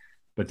ijtihad.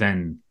 But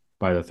then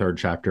by the third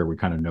chapter, we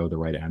kind of know the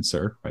right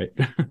answer, right?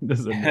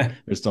 There's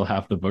still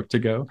half the book to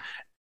go.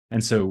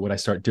 And so what I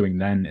start doing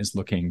then is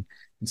looking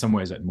in some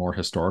ways at more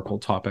historical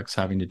topics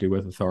having to do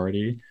with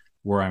authority,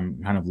 where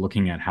I'm kind of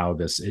looking at how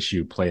this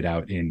issue played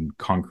out in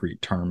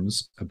concrete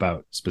terms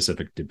about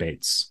specific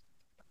debates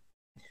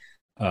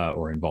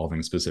or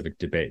involving specific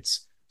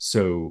debates.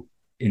 So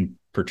in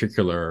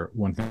particular,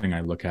 one thing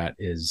I look at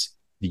is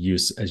the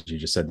use, as you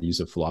just said, the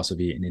use of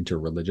philosophy in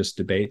interreligious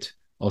debate.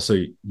 Also,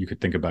 you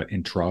could think about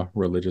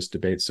intra-religious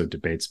debates, so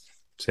debates,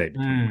 say,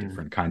 between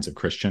different kinds of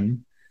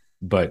Christian.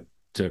 But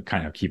to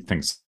kind of keep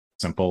things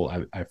simple,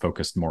 I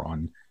focused more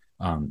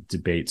on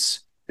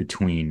debates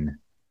between,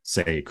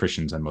 say,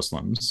 Christians and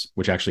Muslims,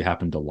 which actually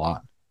happened a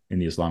lot in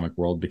the Islamic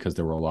world because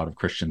there were a lot of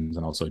Christians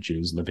and also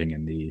Jews living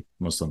in the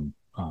Muslim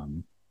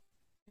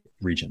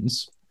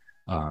regions.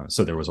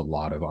 So there was a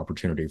lot of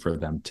opportunity for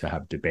them to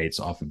have debates,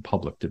 often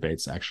public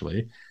debates,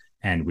 actually.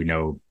 And we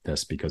know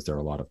this because there are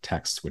a lot of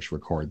texts which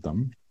record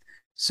them.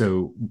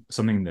 So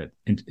something that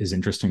is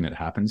interesting that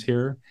happens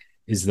here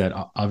is that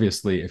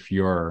obviously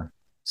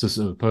so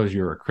suppose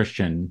you're a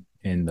Christian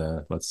in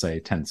the, let's say,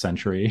 10th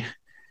century,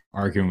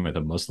 arguing with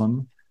a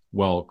Muslim,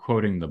 well,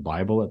 quoting the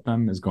Bible at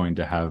them is going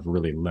to have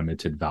really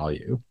limited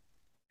value.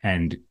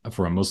 And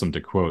for a Muslim to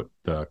quote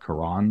the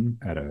Quran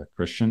at a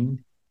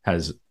Christian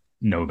has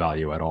no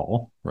value at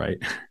all, right?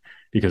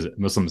 Because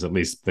Muslims at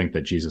least think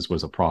that Jesus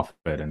was a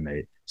prophet, and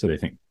they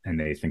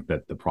think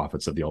that the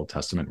prophets of the Old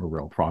Testament were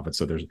real prophets.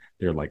 So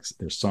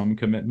there's some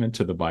commitment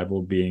to the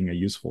Bible being a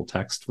useful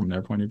text from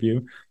their point of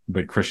view,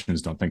 but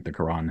Christians don't think the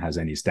Quran has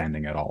any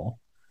standing at all.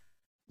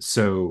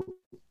 So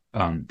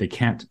they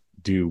can't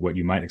do what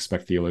you might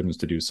expect theologians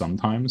to do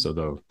sometimes,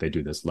 although they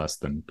do this less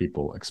than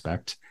people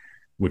expect,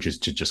 which is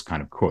to just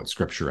kind of quote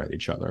scripture at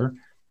each other.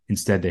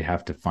 Instead, they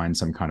have to find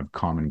some kind of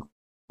common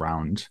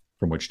ground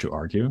from which to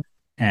argue.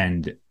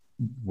 And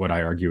what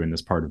I argue in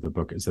this part of the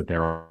book is that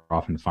they're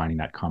often finding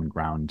that common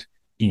ground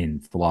in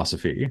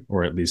philosophy,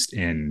 or at least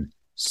in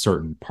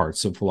certain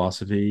parts of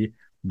philosophy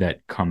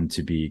that come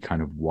to be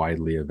kind of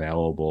widely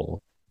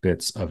available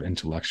bits of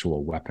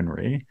intellectual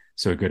weaponry.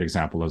 So a good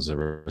example is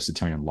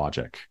Aristotelian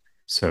logic.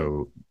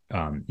 So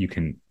you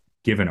can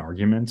give an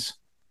argument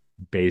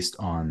based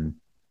on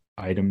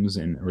items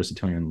in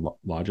Aristotelian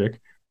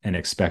logic and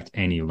expect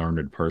any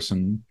learned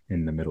person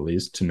in the Middle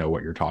East to know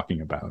what you're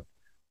talking about.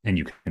 And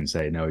you can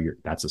say, no,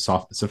 that's a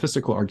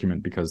sophistical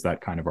argument because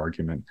that kind of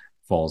argument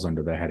falls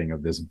under the heading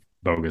of this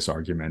bogus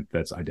argument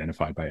that's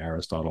identified by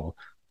Aristotle.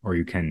 Or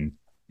you can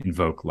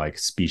invoke like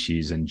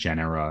species and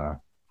genera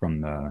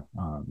from the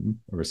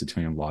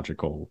Aristotelian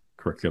logical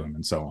curriculum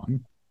and so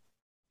on.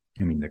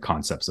 I mean, the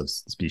concepts of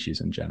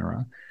species and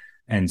genera.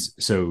 And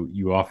so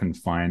you often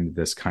find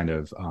this kind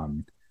of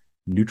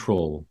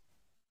neutral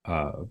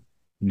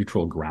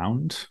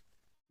ground,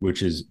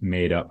 which is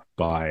made up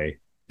by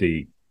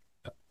the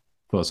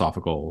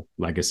philosophical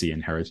legacy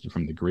inherited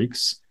from the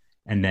Greeks.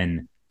 And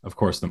then, of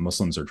course, the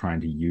Muslims are trying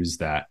to use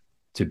that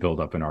to build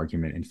up an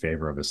argument in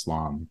favor of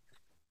Islam,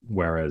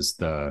 whereas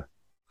the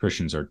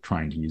Christians are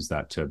trying to use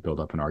that to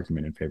build up an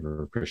argument in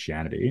favor of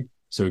Christianity.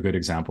 So a good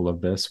example of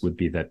this would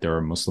be that there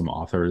are Muslim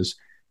authors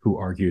who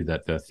argue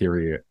that the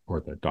theory or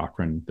the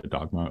doctrine, the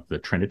dogma of the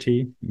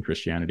Trinity in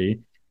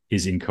Christianity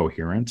is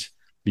incoherent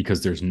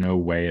because there's no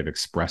way of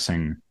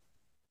expressing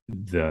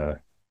the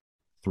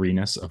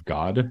threeness of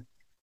God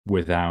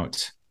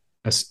without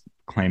us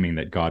claiming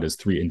that God is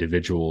three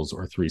individuals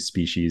or three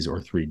species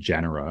or three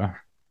genera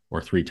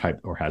or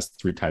has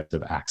three types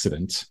of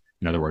accident.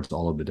 In other words,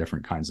 all of the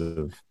different kinds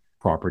of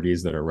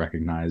properties that are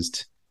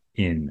recognized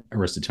in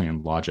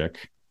Aristotelian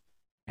logic.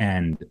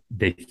 And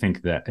they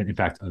think that, in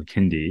fact,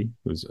 Al-Kindi,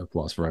 who's a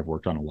philosopher I've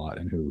worked on a lot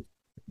and who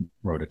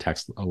wrote a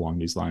text along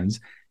these lines,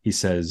 he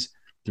says,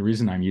 the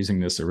reason I'm using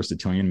this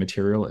Aristotelian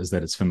material is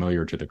that it's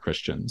familiar to the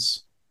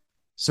Christians.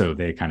 So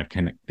they kind of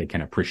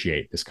can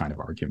appreciate this kind of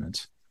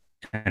argument.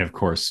 And of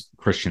course,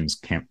 Christians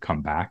can't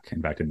come back.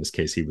 In fact, in this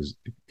case,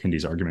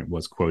 Kindi's argument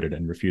was quoted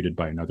and refuted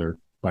by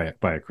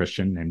a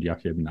Christian named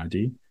Yahya ibn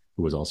Adi,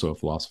 who was also a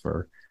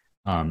philosopher.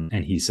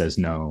 And he says,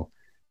 no,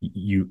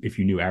 if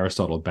you knew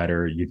Aristotle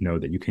better, you'd know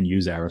that you can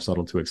use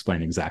Aristotle to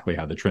explain exactly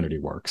how the Trinity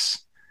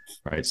works,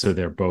 right? So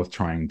they're both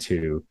trying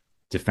to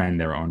defend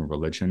their own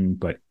religion,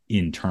 but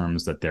in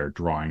terms that they're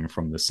drawing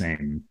from the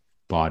same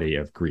body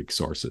of Greek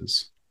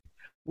sources.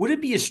 Would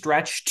it be a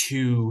stretch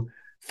to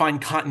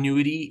find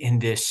continuity in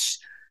this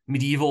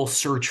medieval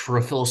search for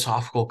a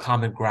philosophical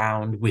common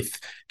ground with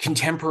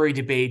contemporary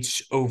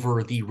debates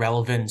over the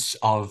relevance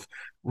of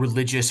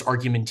religious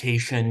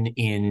argumentation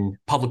in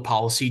public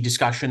policy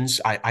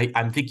discussions?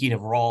 I'm thinking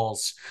of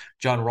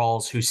John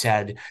Rawls, who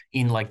said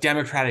in like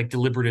democratic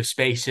deliberative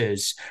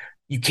spaces,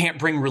 you can't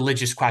bring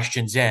religious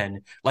questions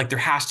in. Like there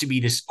has to be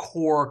this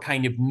core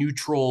kind of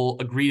neutral,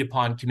 agreed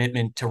upon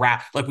commitment to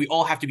like we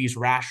all have to be as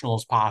rational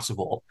as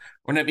possible,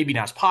 or maybe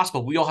not as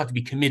possible. We all have to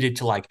be committed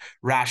to like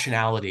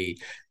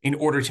rationality in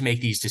order to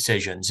make these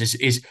decisions.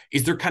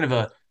 Is there kind of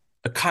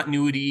a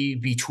continuity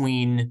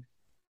between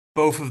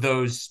both of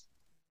those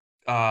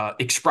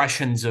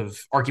expressions of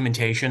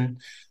argumentation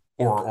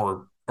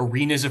or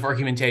arenas of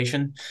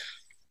argumentation?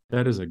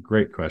 That is a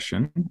great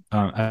question.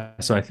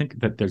 So I think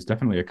that there's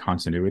definitely a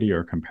continuity or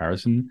a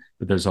comparison,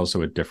 but there's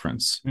also a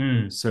difference.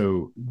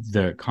 So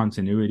the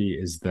continuity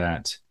is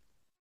that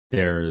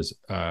there's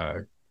a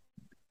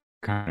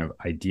kind of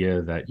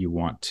idea that you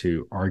want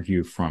to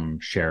argue from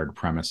shared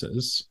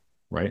premises,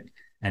 right?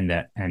 And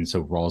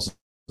so Rawls'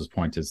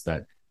 point is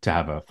that to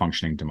have a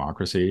functioning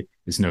democracy,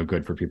 it's no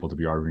good for people to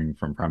be arguing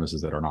from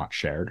premises that are not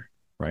shared,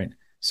 right?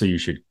 So you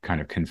should kind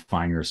of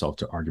confine yourself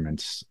to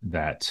arguments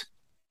that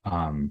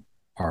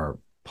are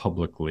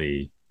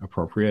publicly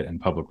appropriate,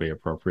 and publicly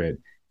appropriate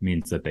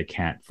means that they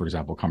can't, for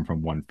example, come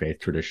from one faith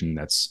tradition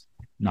that's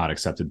not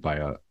accepted by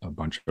a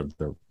bunch of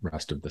the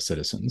rest of the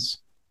citizens.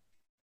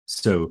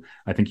 So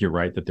I think you're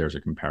right that there's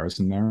a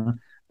comparison there,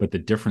 but the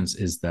difference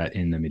is that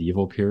in the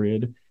medieval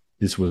period,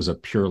 this was a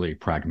purely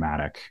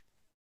pragmatic,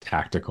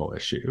 tactical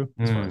issue,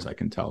 as far as I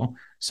can tell.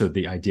 So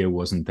the idea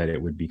wasn't that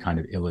it would be kind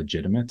of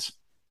illegitimate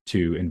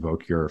to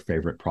invoke your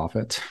favorite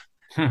prophet,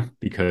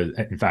 because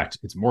in fact,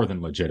 it's more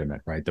than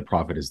legitimate, right? The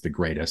prophet is the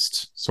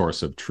greatest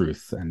source of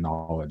truth and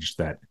knowledge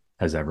that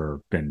has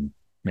ever been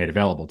made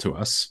available to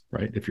us,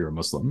 right? If you're a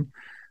Muslim.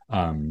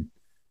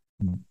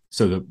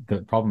 So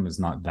the problem is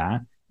not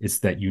that, it's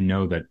that you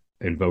know that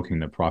invoking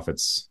the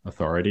prophet's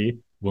authority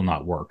will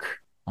not work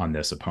on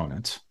this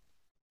opponent.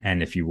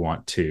 And if you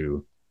want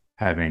to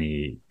have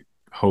any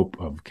hope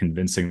of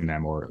convincing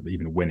them or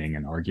even winning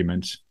an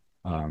argument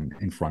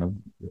in front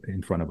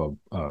of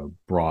a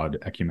broad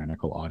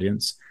ecumenical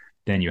audience,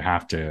 then you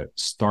have to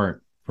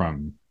start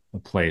from a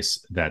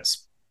place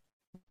that's,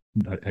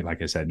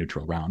 like I said,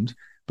 neutral ground.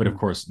 But of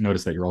course,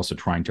 notice that you're also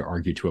trying to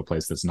argue to a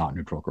place that's not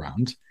neutral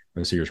ground.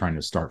 So you're trying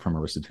to start from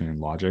Aristotelian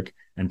logic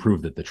and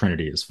prove that the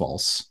Trinity is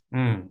false,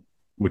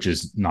 which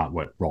is not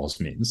what Rawls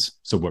means.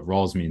 So what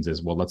Rawls means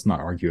is, well, let's not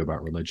argue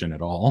about religion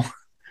at all.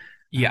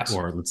 Yes.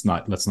 Or let's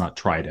not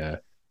try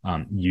to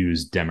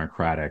use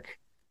democratic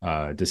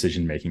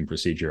decision-making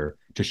procedure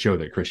to show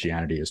that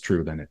Christianity is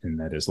true and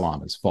that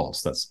Islam is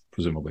false. That's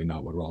presumably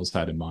not what Rawls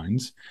had in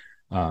mind.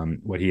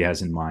 What he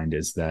has in mind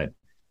is that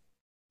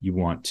you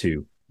want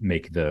to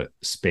make the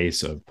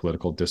space of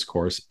political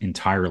discourse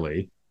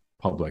entirely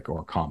public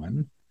or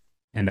common.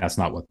 And that's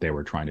not what they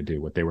were trying to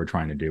do. What they were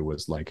trying to do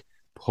was like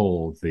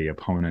pull the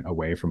opponent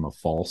away from a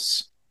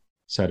false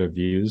set of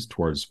views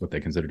towards what they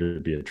consider to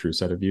be a true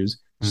set of views,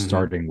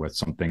 starting with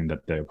something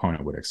that the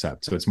opponent would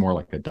accept. So it's more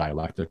like a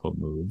dialectical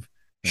move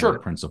than a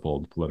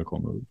principled political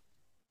move.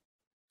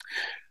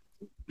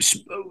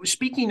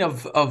 Speaking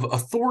of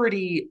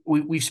authority,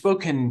 we've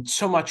spoken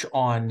so much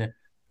on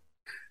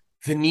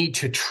the need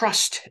to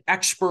trust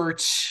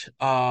experts,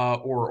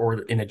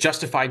 or in a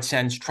justified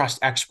sense, trust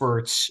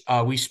experts.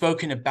 We've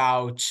spoken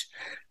about,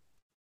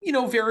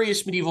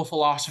 various medieval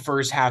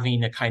philosophers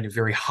having a kind of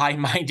very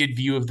high-minded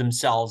view of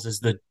themselves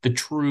as the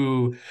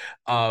true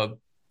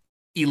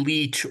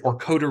elite or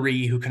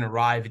coterie who can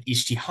arrive at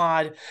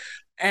ijtihad.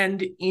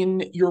 And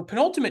in your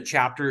penultimate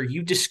chapter,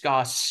 you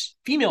discuss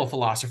female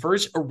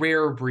philosophers, a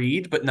rare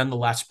breed, but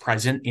nonetheless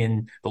present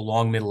in the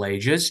long Middle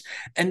Ages.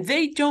 And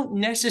they don't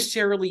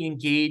necessarily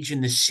engage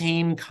in the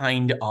same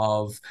kind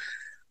of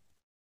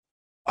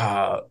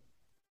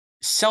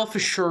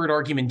self-assured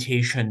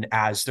argumentation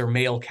as their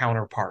male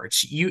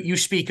counterparts. You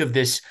speak of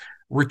this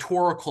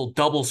rhetorical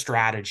double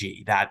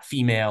strategy that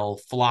female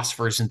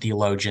philosophers and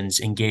theologians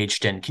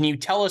engaged in. Can you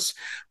tell us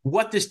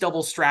what this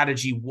double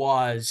strategy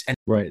was?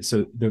 Right.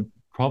 So the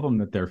problem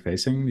that they're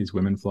facing, these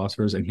women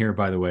philosophers, and here,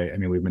 by the way, I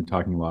mean, we've been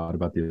talking a lot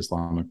about the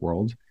Islamic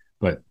world,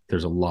 but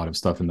there's a lot of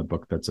stuff in the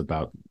book that's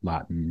about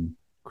Latin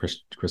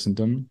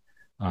Christendom,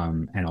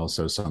 and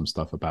also some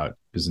stuff about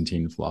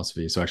Byzantine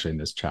philosophy. So actually in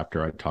this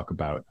chapter, I talk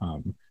about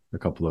a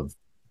couple of,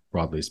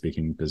 broadly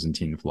speaking,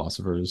 Byzantine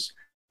philosophers,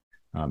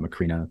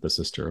 Macrina, the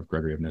sister of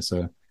Gregory of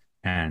Nyssa,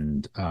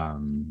 and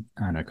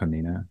Anna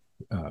Komnene,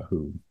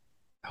 who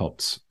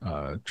helped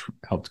kind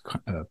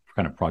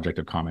of project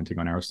of commenting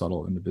on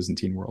Aristotle in the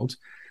Byzantine world.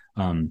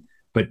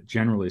 But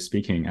generally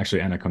speaking,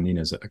 actually, Anna Komnene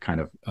is a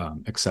kind of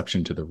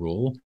exception to the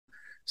rule.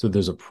 So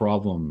there's a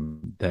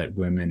problem that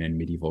women in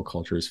medieval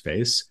cultures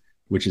face,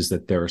 which is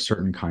that there are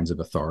certain kinds of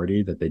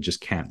authority that they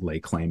just can't lay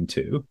claim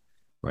to,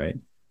 right?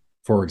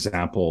 For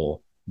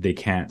example, they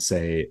can't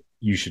say,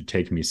 you should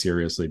take me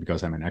seriously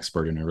because I'm an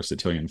expert in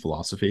Aristotelian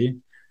philosophy.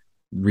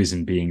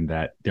 Reason being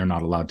that they're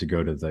not allowed to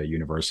go to the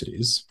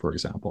universities, for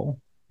example,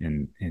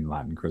 in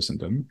Latin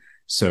Christendom.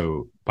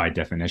 So by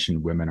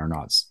definition, women are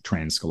not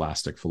trained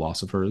scholastic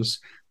philosophers.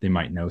 They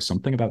might know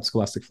something about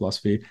scholastic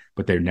philosophy,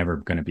 but they're never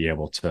going to be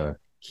able to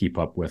keep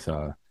up with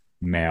a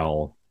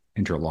male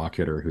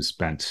interlocutor who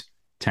spent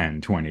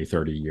 10, 20,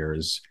 30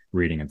 years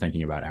reading and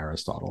thinking about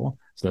Aristotle.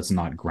 So that's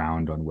not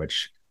ground on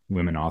which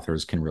women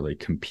authors can really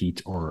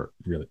compete or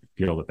really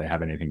feel that they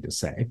have anything to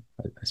say,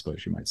 I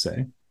suppose you might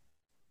say.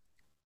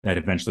 That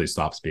eventually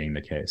stops being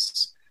the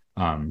case.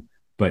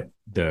 But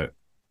the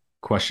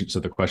question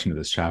of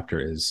this chapter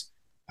is,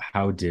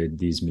 how did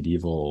these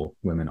medieval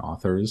women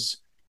authors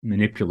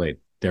manipulate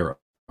their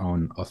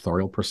own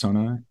authorial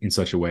persona in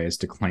such a way as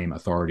to claim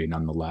authority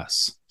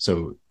nonetheless?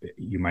 So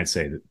you might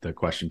say that the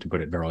question, to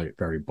put it very,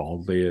 very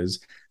baldly, is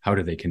how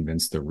do they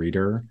convince the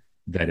reader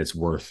that it's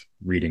worth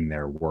reading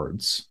their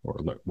words, or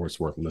it's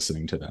worth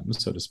listening to them,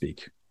 so to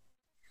speak?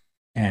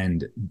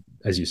 And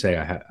as you say,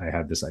 I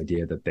have this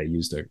idea that they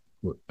used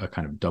a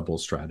kind of double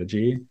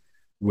strategy,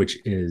 which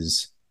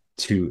is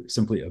to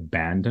simply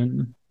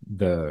abandon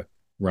the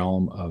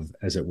realm of,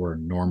 as it were,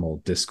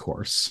 normal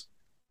discourse.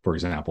 For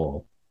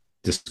example,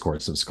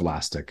 discourse of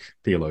scholastic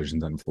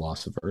theologians and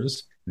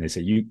philosophers. And they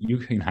say, you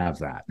can have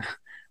that,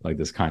 like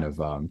this kind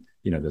of,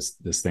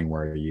 this thing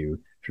where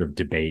you sort of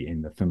debate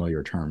in the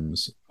familiar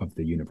terms of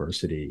the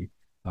university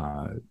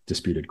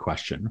disputed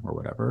question or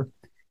whatever.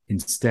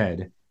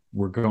 Instead,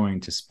 we're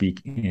going to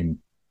speak in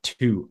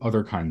two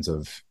other kinds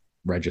of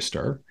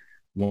register.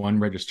 One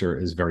register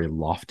is very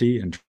lofty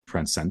and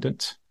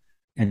transcendent,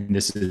 and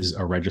this is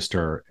a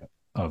register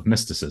of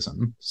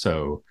mysticism.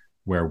 So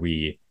where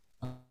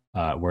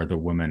the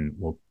woman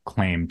will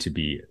claim to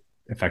be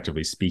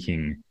effectively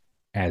speaking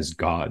as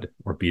God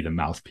or be the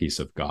mouthpiece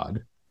of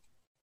God.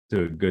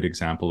 So a good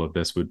example of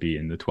this would be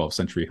in the 12th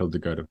century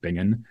Hildegard of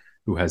Bingen,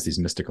 who has these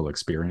mystical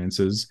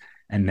experiences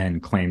and then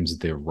claims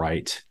the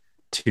right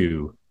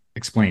to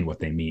explain what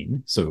they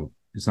mean. So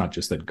it's not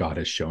just that God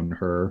has shown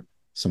her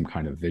some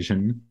kind of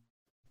vision,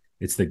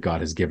 it's that God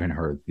has given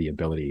her the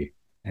ability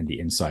and the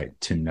insight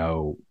to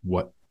know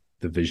what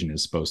the vision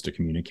is supposed to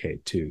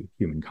communicate to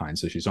humankind.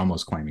 So she's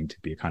almost claiming to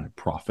be a kind of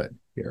prophet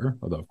here,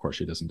 although of course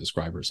she doesn't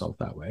describe herself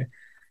that way.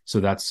 So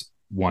that's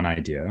one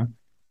idea,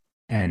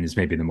 and is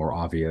maybe the more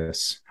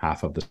obvious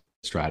half of the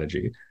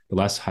strategy. The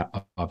less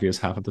obvious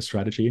half of the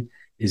strategy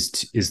is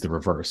the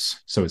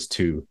reverse. So it's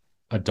to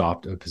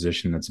adopt a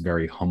position that's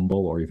very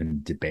humble or even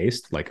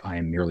debased, like I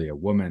am merely a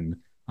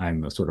woman,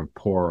 I'm a sort of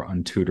poor,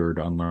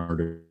 untutored,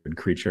 unlearned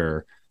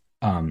creature,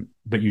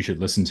 but you should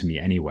listen to me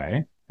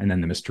anyway. And then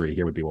the mystery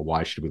here would be, well,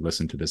 why should we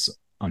listen to this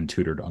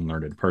untutored,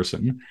 unlearned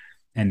person?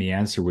 And the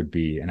answer would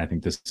be, and I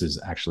think this is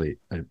actually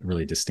a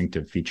really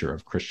distinctive feature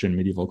of Christian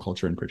medieval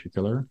culture in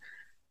particular,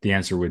 the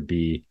answer would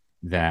be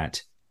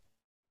that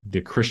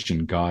the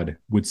Christian God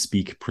would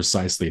speak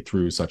precisely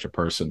through such a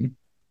person,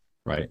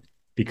 right?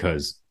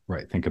 Because,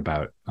 right, think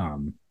about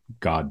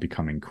God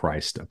becoming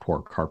Christ, a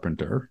poor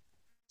carpenter.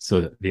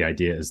 So the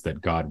idea is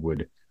that God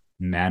would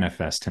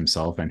manifest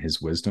himself and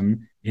his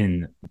wisdom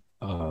in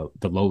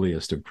the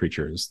lowliest of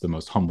creatures, the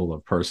most humble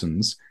of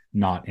persons,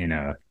 not in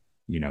a,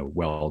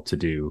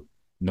 well-to-do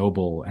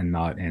noble and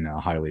not in a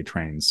highly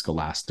trained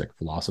scholastic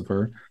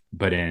philosopher,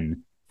 but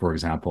in, for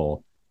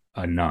example,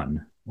 a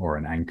nun or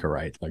an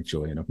anchorite like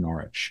Julian of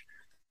Norwich.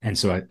 And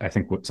so I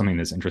think something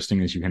that's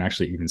interesting is you can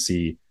actually even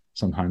see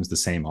sometimes the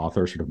same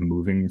author sort of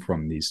moving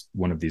from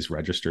one of these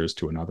registers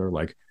to another,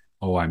 like,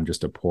 oh, I'm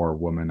just a poor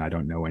woman, I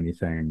don't know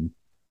anything,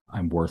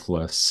 I'm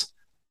worthless.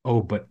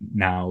 Oh, but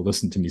now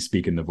listen to me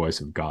speak in the voice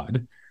of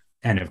God.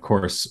 And of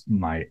course,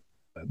 the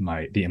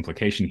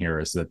implication here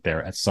is that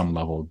they're at some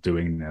level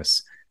doing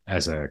this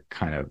as a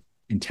kind of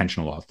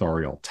intentional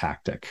authorial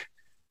tactic.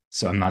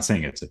 So I'm not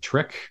saying it's a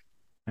trick,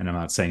 and I'm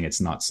not saying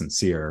it's not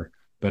sincere,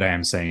 but I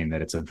am saying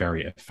that it's a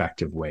very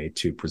effective way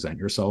to present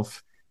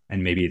yourself.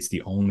 And maybe it's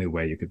the only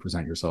way you could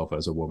present yourself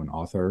as a woman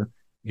author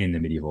in the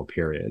medieval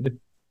period.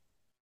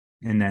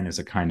 And then as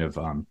a kind of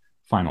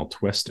final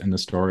twist in the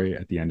story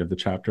at the end of the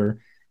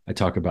chapter, I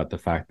talk about the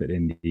fact that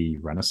in the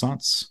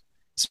Renaissance,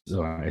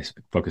 so I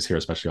focus here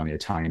especially on the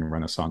Italian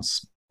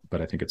Renaissance, but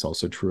I think it's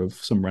also true of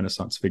some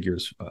Renaissance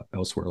figures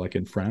elsewhere, like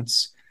in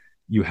France,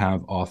 you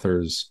have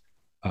authors,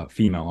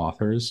 female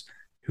authors,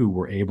 who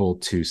were able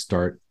to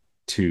start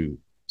to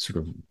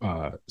sort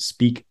of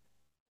speak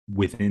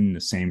within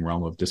the same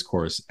realm of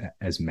discourse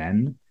as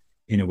men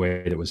in a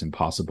way that was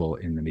impossible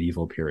in the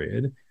medieval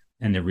period.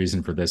 And the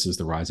reason for this is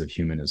the rise of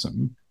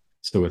humanism.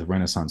 So with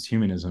Renaissance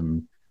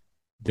humanism,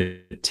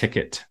 the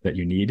ticket that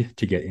you need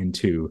to get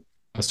into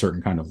a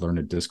certain kind of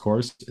learned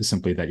discourse is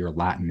simply that your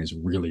Latin is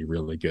really,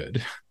 really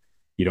good.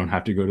 You don't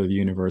have to go to the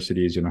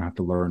universities. You don't have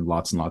to learn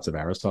lots and lots of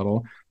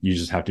Aristotle. You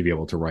just have to be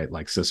able to write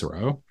like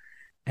Cicero.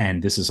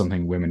 And this is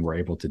something women were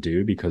able to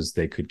do because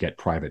they could get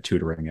private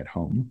tutoring at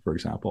home, for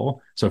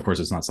example. So of course,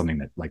 it's not something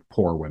that like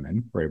poor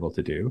women were able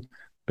to do,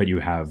 but you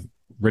have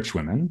rich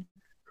women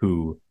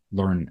who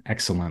learn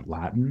excellent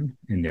Latin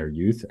in their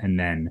youth and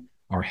then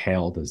are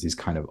hailed as these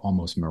kind of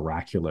almost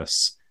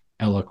miraculous,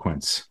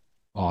 eloquent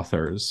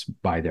authors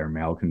by their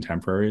male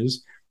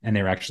contemporaries. And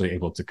they're actually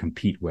able to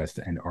compete with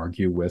and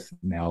argue with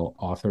male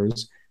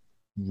authors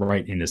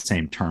right in the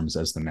same terms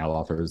as the male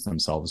authors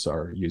themselves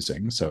are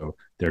using. So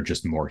they're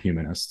just more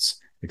humanists,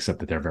 except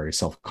that they're very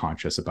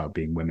self-conscious about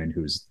being women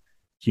whose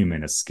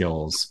humanist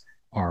skills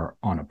are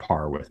on a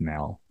par with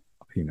male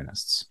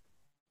humanists.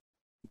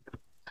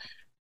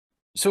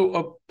 So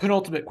a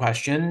penultimate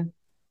question,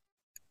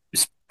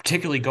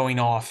 particularly going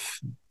off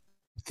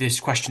this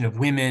question of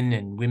women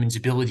and women's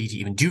ability to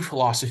even do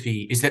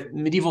philosophy, is that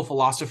medieval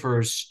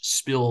philosophers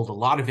spilled a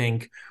lot of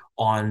ink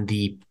on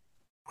the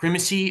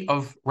primacy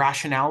of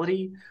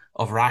rationality,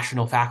 of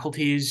rational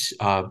faculties,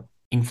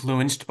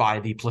 influenced by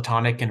the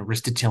Platonic and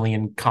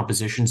Aristotelian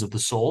compositions of the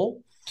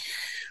soul.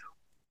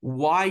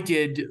 Why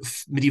did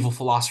medieval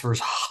philosophers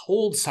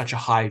hold such a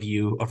high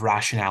view of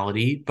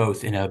rationality,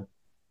 both in a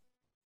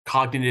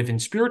cognitive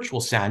and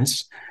spiritual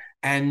sense?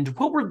 And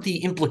what were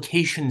the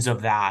implications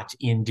of that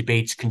in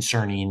debates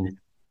concerning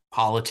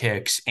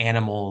politics,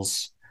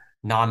 animals,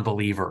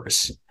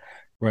 non-believers?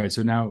 Right.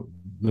 So now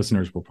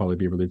listeners will probably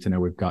be relieved to know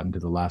we've gotten to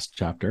the last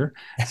chapter.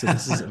 So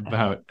this is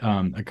about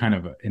a kind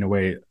of, in a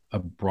way, a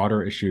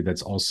broader issue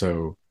that's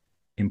also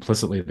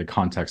implicitly the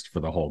context for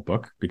the whole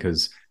book,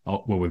 because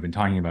what we've been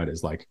talking about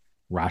is like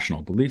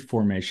rational belief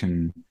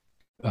formation,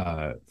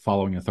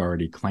 following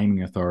authority,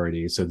 claiming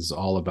authority. So this is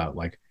all about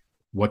like,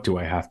 what do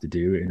I have to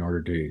do in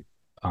order to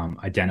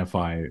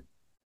identify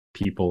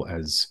people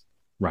as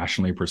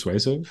rationally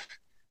persuasive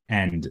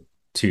and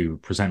to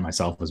present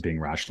myself as being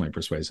rationally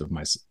persuasive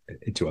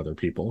to other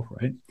people,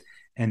 right?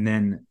 And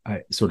then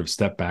I sort of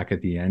step back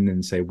at the end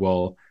and say,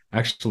 well,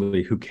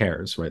 actually, who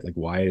cares, right? Like,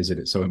 why is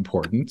it so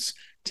important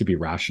to be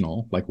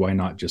rational? Like, why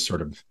not just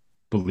sort of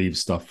believe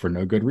stuff for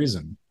no good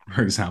reason,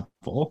 for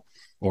example,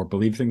 or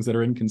believe things that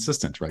are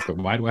inconsistent, right? But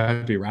why do I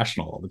have to be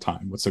rational all the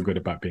time? What's so good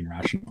about being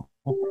rational?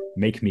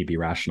 Make me be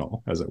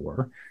rational, as it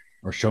were,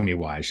 or show me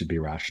why I should be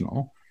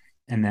rational.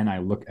 And then I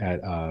look at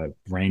a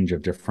range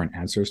of different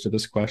answers to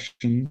this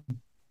question.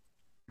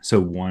 So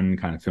one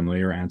kind of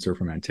familiar answer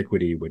from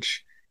antiquity,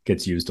 which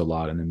gets used a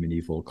lot in the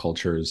medieval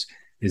cultures,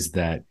 is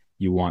that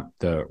you want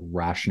the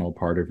rational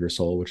part of your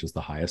soul, which is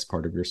the highest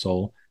part of your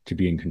soul, to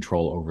be in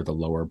control over the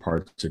lower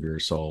parts of your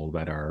soul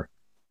that are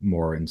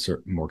more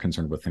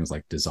concerned with things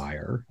like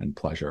desire and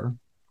pleasure.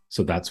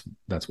 So that's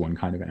one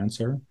kind of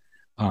answer.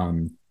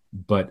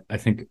 But I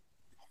think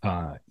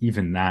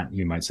even that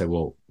you might say,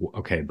 well,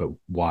 okay, but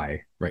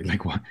why, right?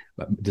 Like,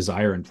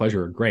 desire and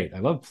pleasure are great. I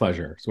love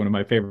pleasure. It's one of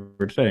my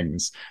favorite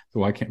things. So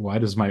why do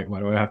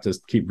I have to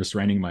keep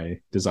restraining my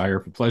desire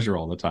for pleasure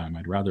all the time?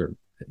 I'd rather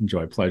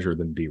enjoy pleasure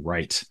than be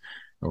right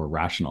or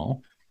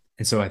rational.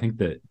 And so I think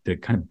that the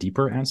kind of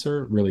deeper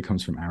answer really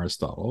comes from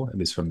Aristotle, at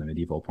least from the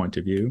medieval point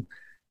of view.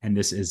 And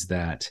this is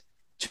that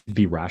to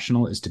be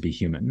rational is to be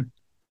human.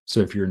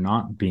 So if you're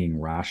not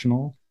being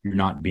rational, you're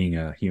not being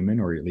a human,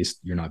 or at least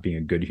you're not being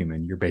a good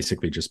human. You're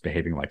basically just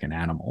behaving like an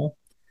animal.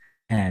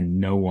 And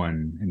no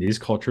one in these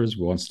cultures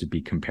wants to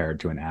be compared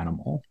to an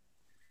animal.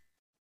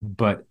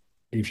 But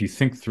if you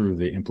think through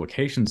the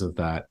implications of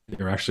that,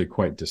 they're actually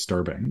quite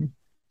disturbing.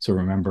 So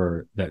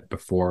remember that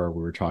before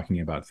we were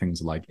talking about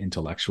things like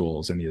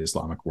intellectuals in the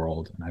Islamic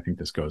world, and I think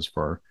this goes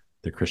for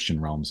the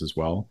Christian realms as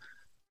well.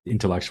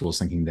 Intellectuals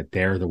thinking that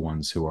they're the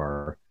ones who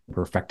are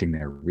perfecting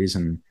their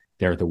reason.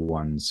 They're the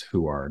ones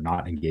who are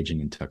not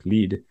engaging in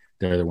taqlid.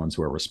 They're the ones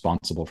who are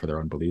responsible for their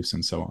own beliefs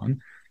and so on.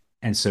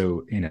 And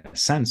so in a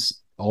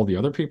sense, all the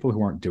other people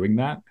who aren't doing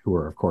that, who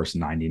are of course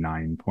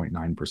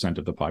 99.9%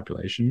 of the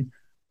population,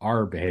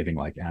 are behaving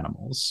like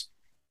animals.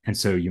 And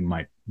so you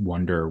might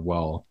wonder,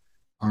 well,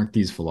 aren't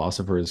these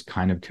philosophers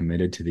kind of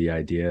committed to the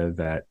idea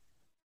that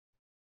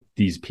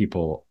these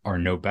people are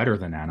no better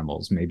than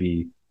animals?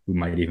 Maybe we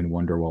might even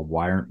wonder, well,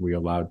 why aren't we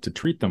allowed to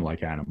treat them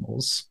like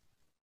animals?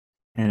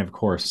 And of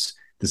course,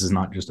 this is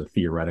not just a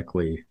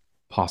theoretically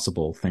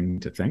possible thing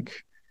to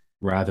think.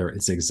 Rather,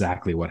 it's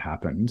exactly what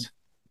happened,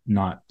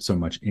 not so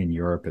much in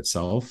Europe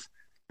itself,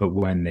 but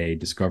when they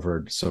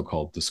discovered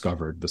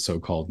the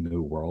so-called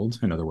New World.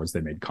 In other words, they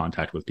made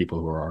contact with people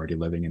who are already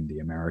living in the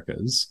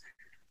Americas.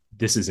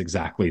 This is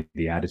exactly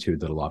the attitude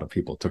that a lot of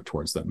people took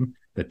towards them,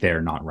 that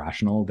they're not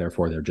rational,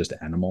 therefore they're just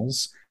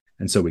animals.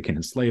 And so we can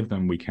enslave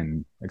them, we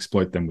can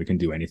exploit them, we can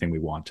do anything we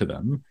want to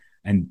them.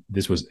 And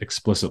this was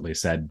explicitly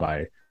said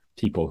by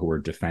people who were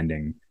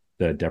defending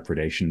the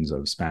depredations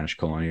of Spanish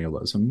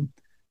colonialism.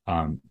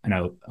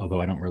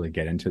 Although I don't really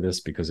get into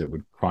this because it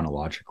would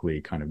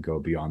chronologically kind of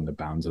go beyond the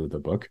bounds of the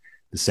book,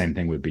 the same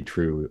thing would be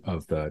true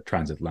of the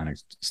transatlantic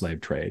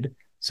slave trade.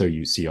 So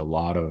you see a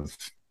lot of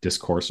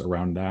discourse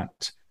around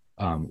that,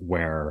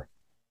 where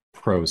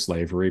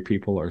pro-slavery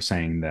people are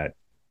saying that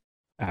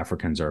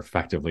Africans are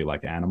effectively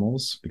like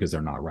animals because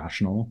they're not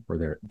rational,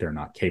 or they're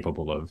not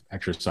capable of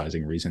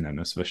exercising reason in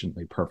a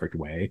sufficiently perfect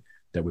way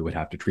that we would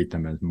have to treat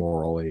them as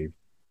morally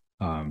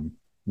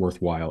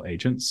worthwhile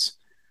agents.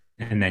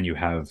 And then you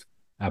have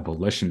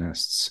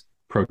abolitionists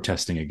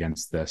protesting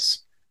against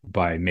this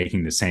by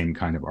making the same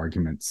kind of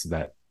arguments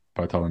that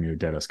Bartholomew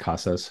de las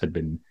Casas had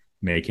been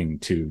making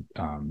to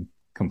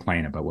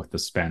complain about what the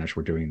Spanish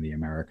were doing in the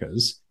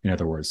Americas. In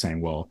other words, saying,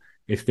 well,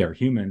 if they're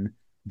human,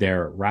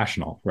 they're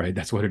rational, right?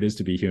 That's what it is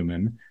to be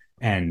human.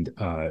 And,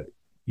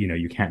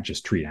 you can't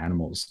just treat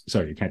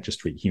you can't just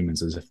treat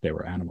humans as if they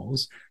were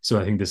animals. So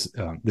I think this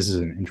is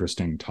an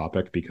interesting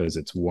topic because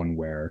it's one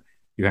where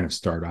you kind of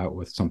start out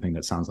with something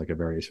that sounds like a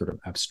very sort of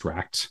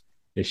abstract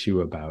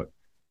issue about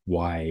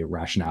why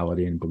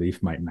rationality and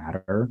belief might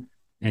matter.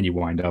 And you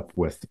wind up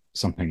with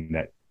something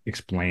that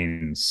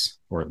explains,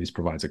 or at least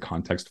provides a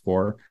context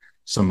for,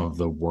 some of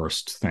the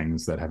worst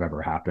things that have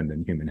ever happened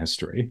in human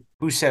history.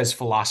 Who says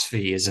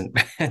philosophy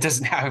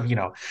doesn't have,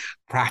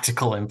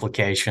 practical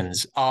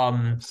implications?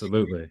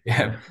 Absolutely.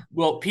 Yeah.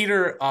 Well,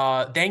 Peter,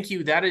 thank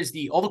you. That is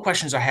all the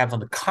questions I have on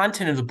the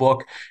content of the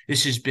book.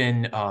 This has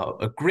been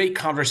a great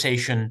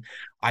conversation.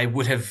 I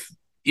would have,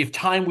 if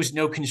time was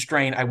no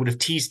constraint, I would have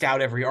teased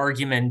out every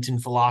argument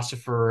and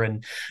philosopher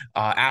and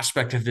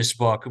aspect of this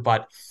book,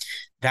 but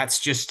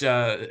that's just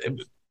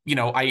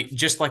I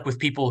just like with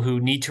people who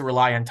need to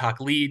rely on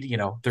taqlid,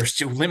 there's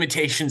still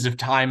limitations of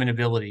time and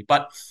ability.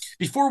 But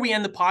before we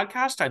end the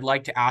podcast, I'd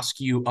like to ask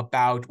you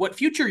about what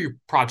future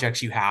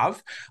projects you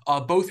have,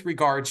 both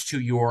regards to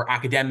your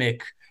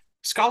academic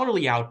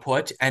scholarly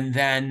output, and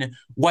then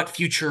what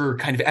future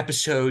kind of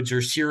episodes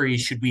or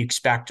series should we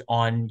expect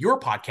on your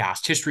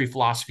podcast, History of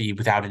Philosophy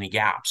Without Any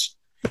Gaps?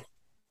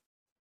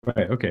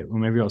 Right. Okay. Well,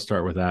 maybe I'll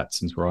start with that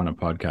since we're on a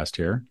podcast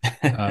here.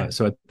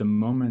 So at the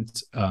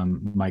moment,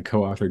 my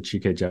co-author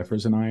Chike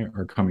Jeffers and I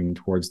are coming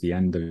towards the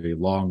end of a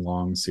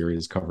long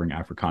series covering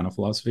Africana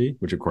philosophy,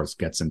 which of course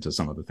gets into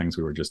some of the things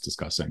we were just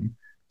discussing.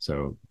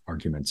 So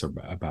arguments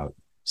about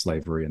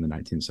slavery in the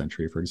 19th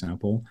century, for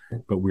example.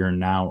 But we are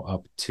now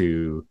up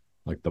to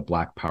like the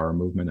Black Power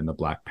movement and the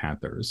Black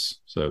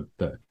Panthers. So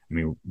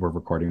we're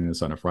recording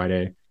this on a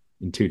Friday.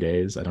 In 2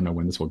 days, I don't know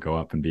when this will go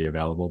up and be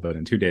available, but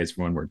in 2 days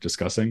from when we're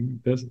discussing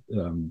this,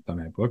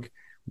 my book,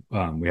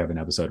 we have an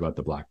episode about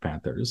the Black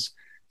Panthers,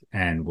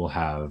 and we'll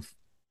have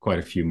quite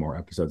a few more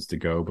episodes to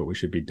go, but we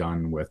should be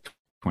done with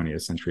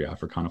 20th century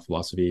Africana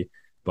philosophy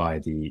by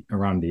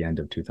around the end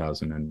of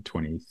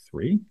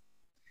 2023.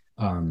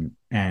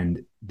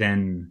 And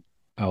then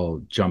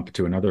I'll jump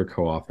to another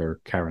co-author,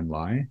 Karen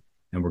Lai,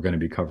 and we're going to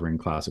be covering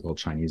classical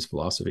Chinese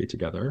philosophy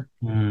together.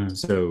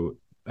 So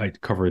I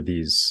cover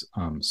these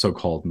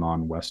so-called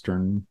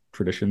non-Western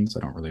traditions.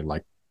 I don't really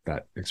like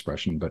that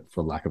expression, but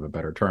for lack of a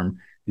better term,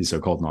 these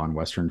so-called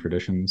non-Western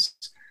traditions.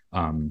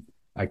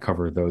 I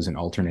cover those in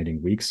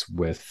alternating weeks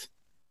with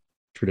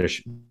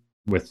the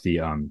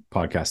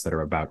podcasts that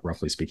are about,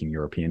 roughly speaking,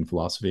 European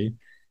philosophy.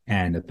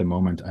 And at the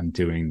moment, I'm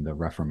doing the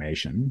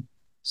Reformation.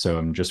 So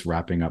I'm just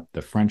wrapping up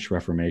the French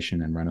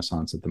Reformation and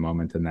Renaissance at the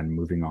moment, and then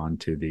moving on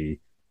to the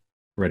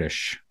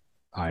British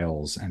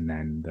Isles and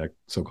then the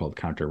so-called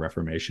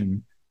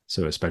Counter-Reformation.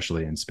 So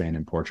especially in Spain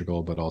and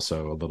Portugal, but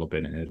also a little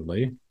bit in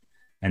Italy.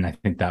 And I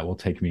think that will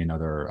take me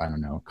another, I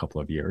don't know, a couple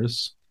of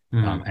years.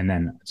 And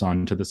then it's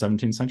on to the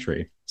 17th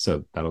century.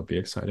 So that'll be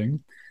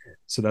exciting.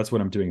 So that's what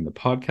I'm doing in the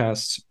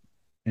podcast.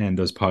 And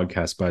those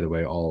podcasts, by the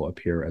way, all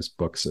appear as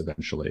books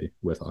eventually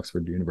with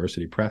Oxford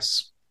University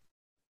Press.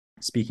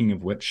 Speaking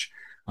of which,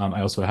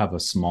 I also have a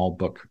small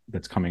book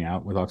that's coming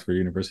out with Oxford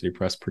University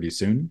Press pretty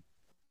soon,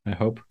 I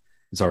hope.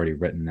 It's already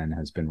written and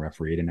has been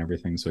refereed and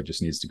everything, so it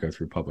just needs to go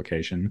through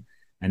publication.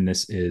 And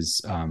this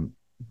is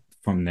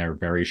from their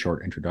very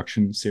short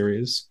introduction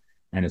series.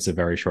 And it's a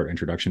very short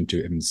introduction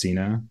to Ibn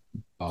Sina,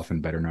 often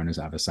better known as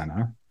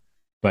Avicenna.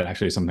 But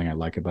actually something I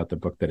like about the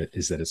book that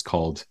it's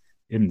called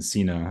Ibn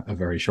Sina, A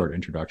Very Short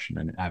Introduction,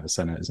 and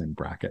Avicenna is in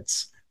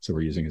brackets. So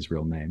we're using his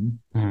real name,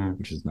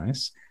 which is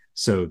nice.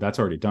 So that's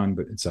already done,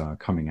 but it's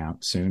coming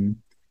out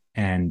soon.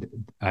 And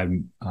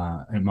I'm,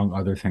 among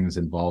other things,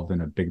 involved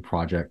in a big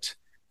project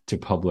to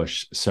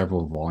publish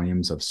several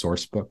volumes of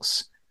source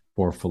books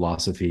for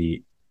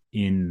philosophy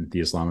in the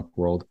Islamic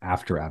world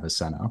after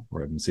Avicenna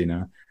or Ibn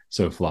Sina.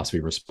 So philosophy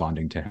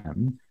responding to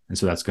him. And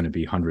so that's going to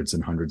be hundreds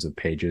and hundreds of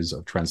pages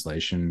of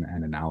translation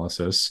and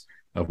analysis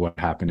of what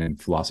happened in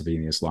philosophy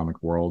in the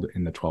Islamic world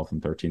in the 12th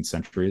and 13th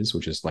centuries,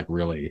 which is like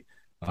really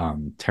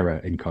terra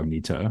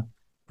incognita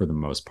for the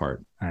most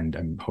part. And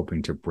I'm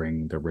hoping to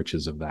bring the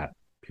riches of that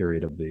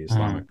period of the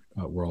Islamic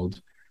world,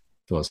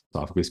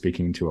 philosophically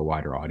speaking, to a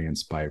wider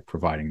audience by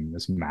providing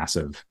this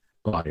massive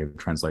body of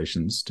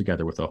translations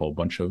together with a whole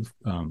bunch of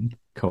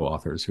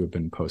co-authors who have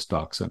been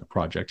postdocs on a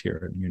project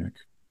here in Munich.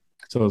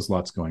 So there's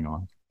lots going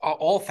on.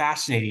 All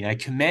fascinating. I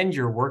commend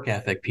your work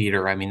ethic,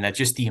 Peter. I mean, that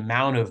just the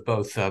amount of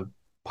both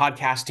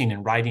podcasting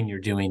and writing you're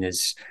doing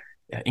is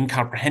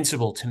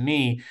incomprehensible to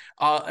me.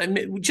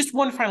 Just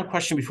one final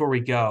question before we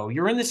go.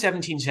 You're in the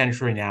 17th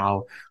century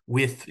now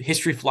with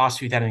History of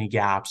Philosophy Without Any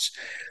Gaps.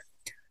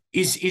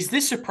 Is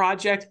this a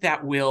project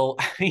that will,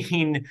 I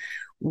mean,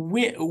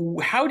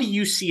 how do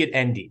you see it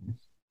ending?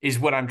 Is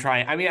what I'm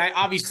trying. I mean,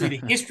 obviously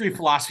the history of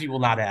philosophy will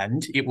not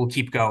end. It will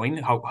keep going,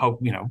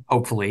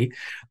 hopefully.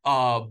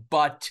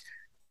 But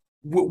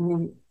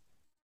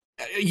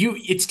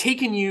it's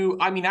taken you,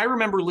 I mean, I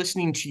remember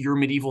listening to your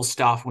medieval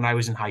stuff when I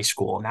was in high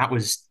school, and that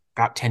was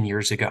about 10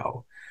 years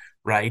ago,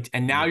 right?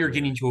 And now you're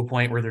getting to a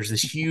point where there's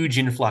this huge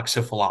influx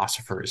of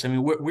philosophers. I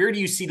mean, where do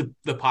you see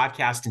the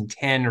podcast in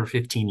 10 or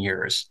 15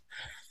 years?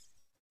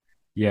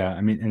 Yeah,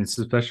 I mean, and it's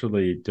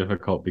especially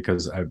difficult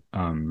because I've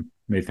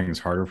made things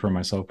harder for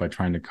myself by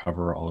trying to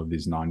cover all of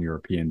these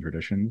non-European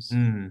traditions.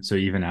 So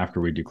even after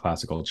we do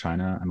classical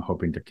China, I'm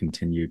hoping to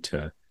continue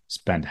to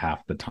spend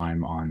half the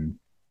time on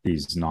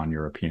these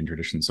non-European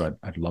traditions. So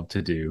I'd love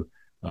to do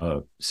a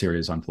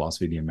series on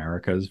philosophy in the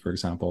Americas, for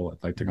example.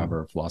 I'd like to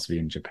cover philosophy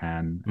in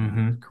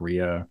Japan,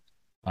 Korea.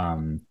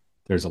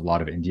 There's a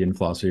lot of Indian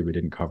philosophy we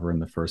didn't cover in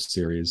the first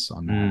series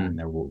on that. And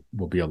there will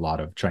be a lot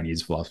of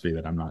Chinese philosophy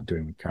that I'm not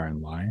doing with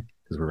Karen Lai,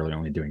 because we're really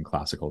only doing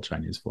classical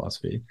Chinese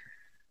philosophy.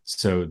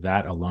 So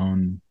that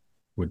alone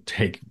would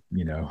take,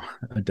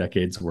 a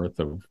decade's worth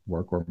of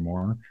work or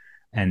more.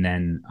 And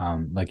then,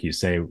 like you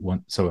say,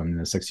 so I'm in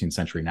the 16th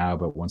century now,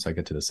 but once I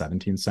get to the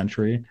 17th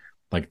century,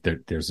 like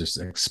there's this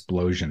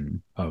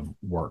explosion of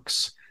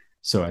works.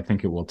 So I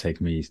think it will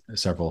take me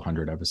several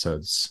hundred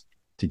episodes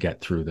to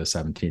get through the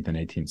 17th and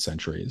 18th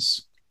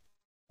centuries,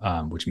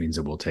 which means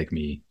it will take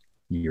me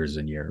years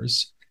and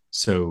years.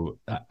 So,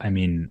 I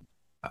mean,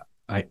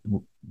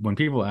 when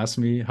people ask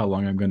me how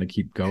long I'm going to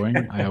keep going,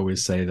 I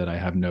always say that I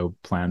have no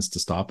plans to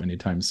stop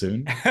anytime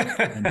soon.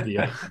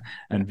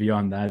 And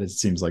beyond that, it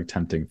seems like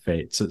tempting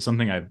fate. So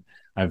something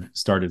I've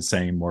started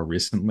saying more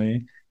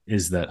recently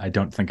is that I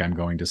don't think I'm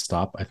going to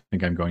stop. I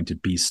think I'm going to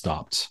be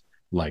stopped,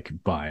 like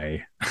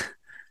by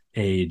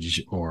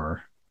age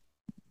or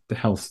the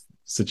health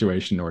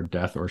situation or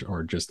death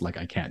or just like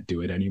I can't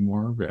do it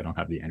anymore. I don't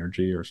have the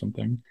energy or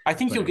something. I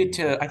think you'll get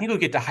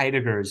to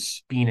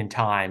Heidegger's Being in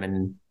Time,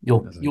 and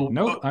you'll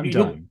nope, I'm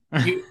done.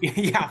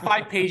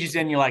 5 pages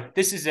in, you're like,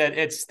 this is it.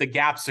 It's the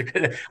gaps.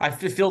 I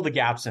filled the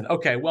gaps in.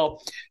 Okay,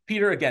 well,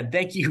 Peter, again,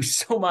 thank you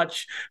so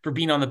much for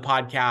being on the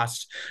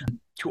podcast.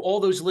 To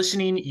all those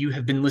listening, you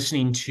have been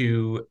listening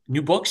to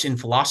New Books in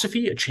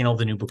Philosophy, a channel of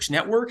the New Books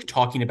Network,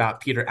 talking about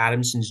Peter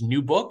Adamson's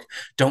new book,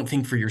 Don't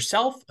Think for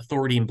Yourself,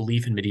 Authority and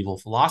Belief in Medieval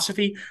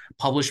Philosophy,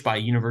 published by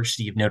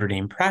University of Notre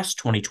Dame Press,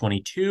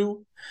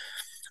 2022.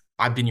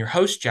 I've been your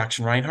host,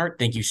 Jackson Reinhardt.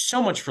 Thank you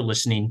so much for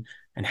listening,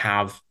 and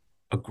have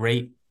a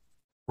great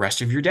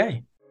rest of your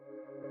day.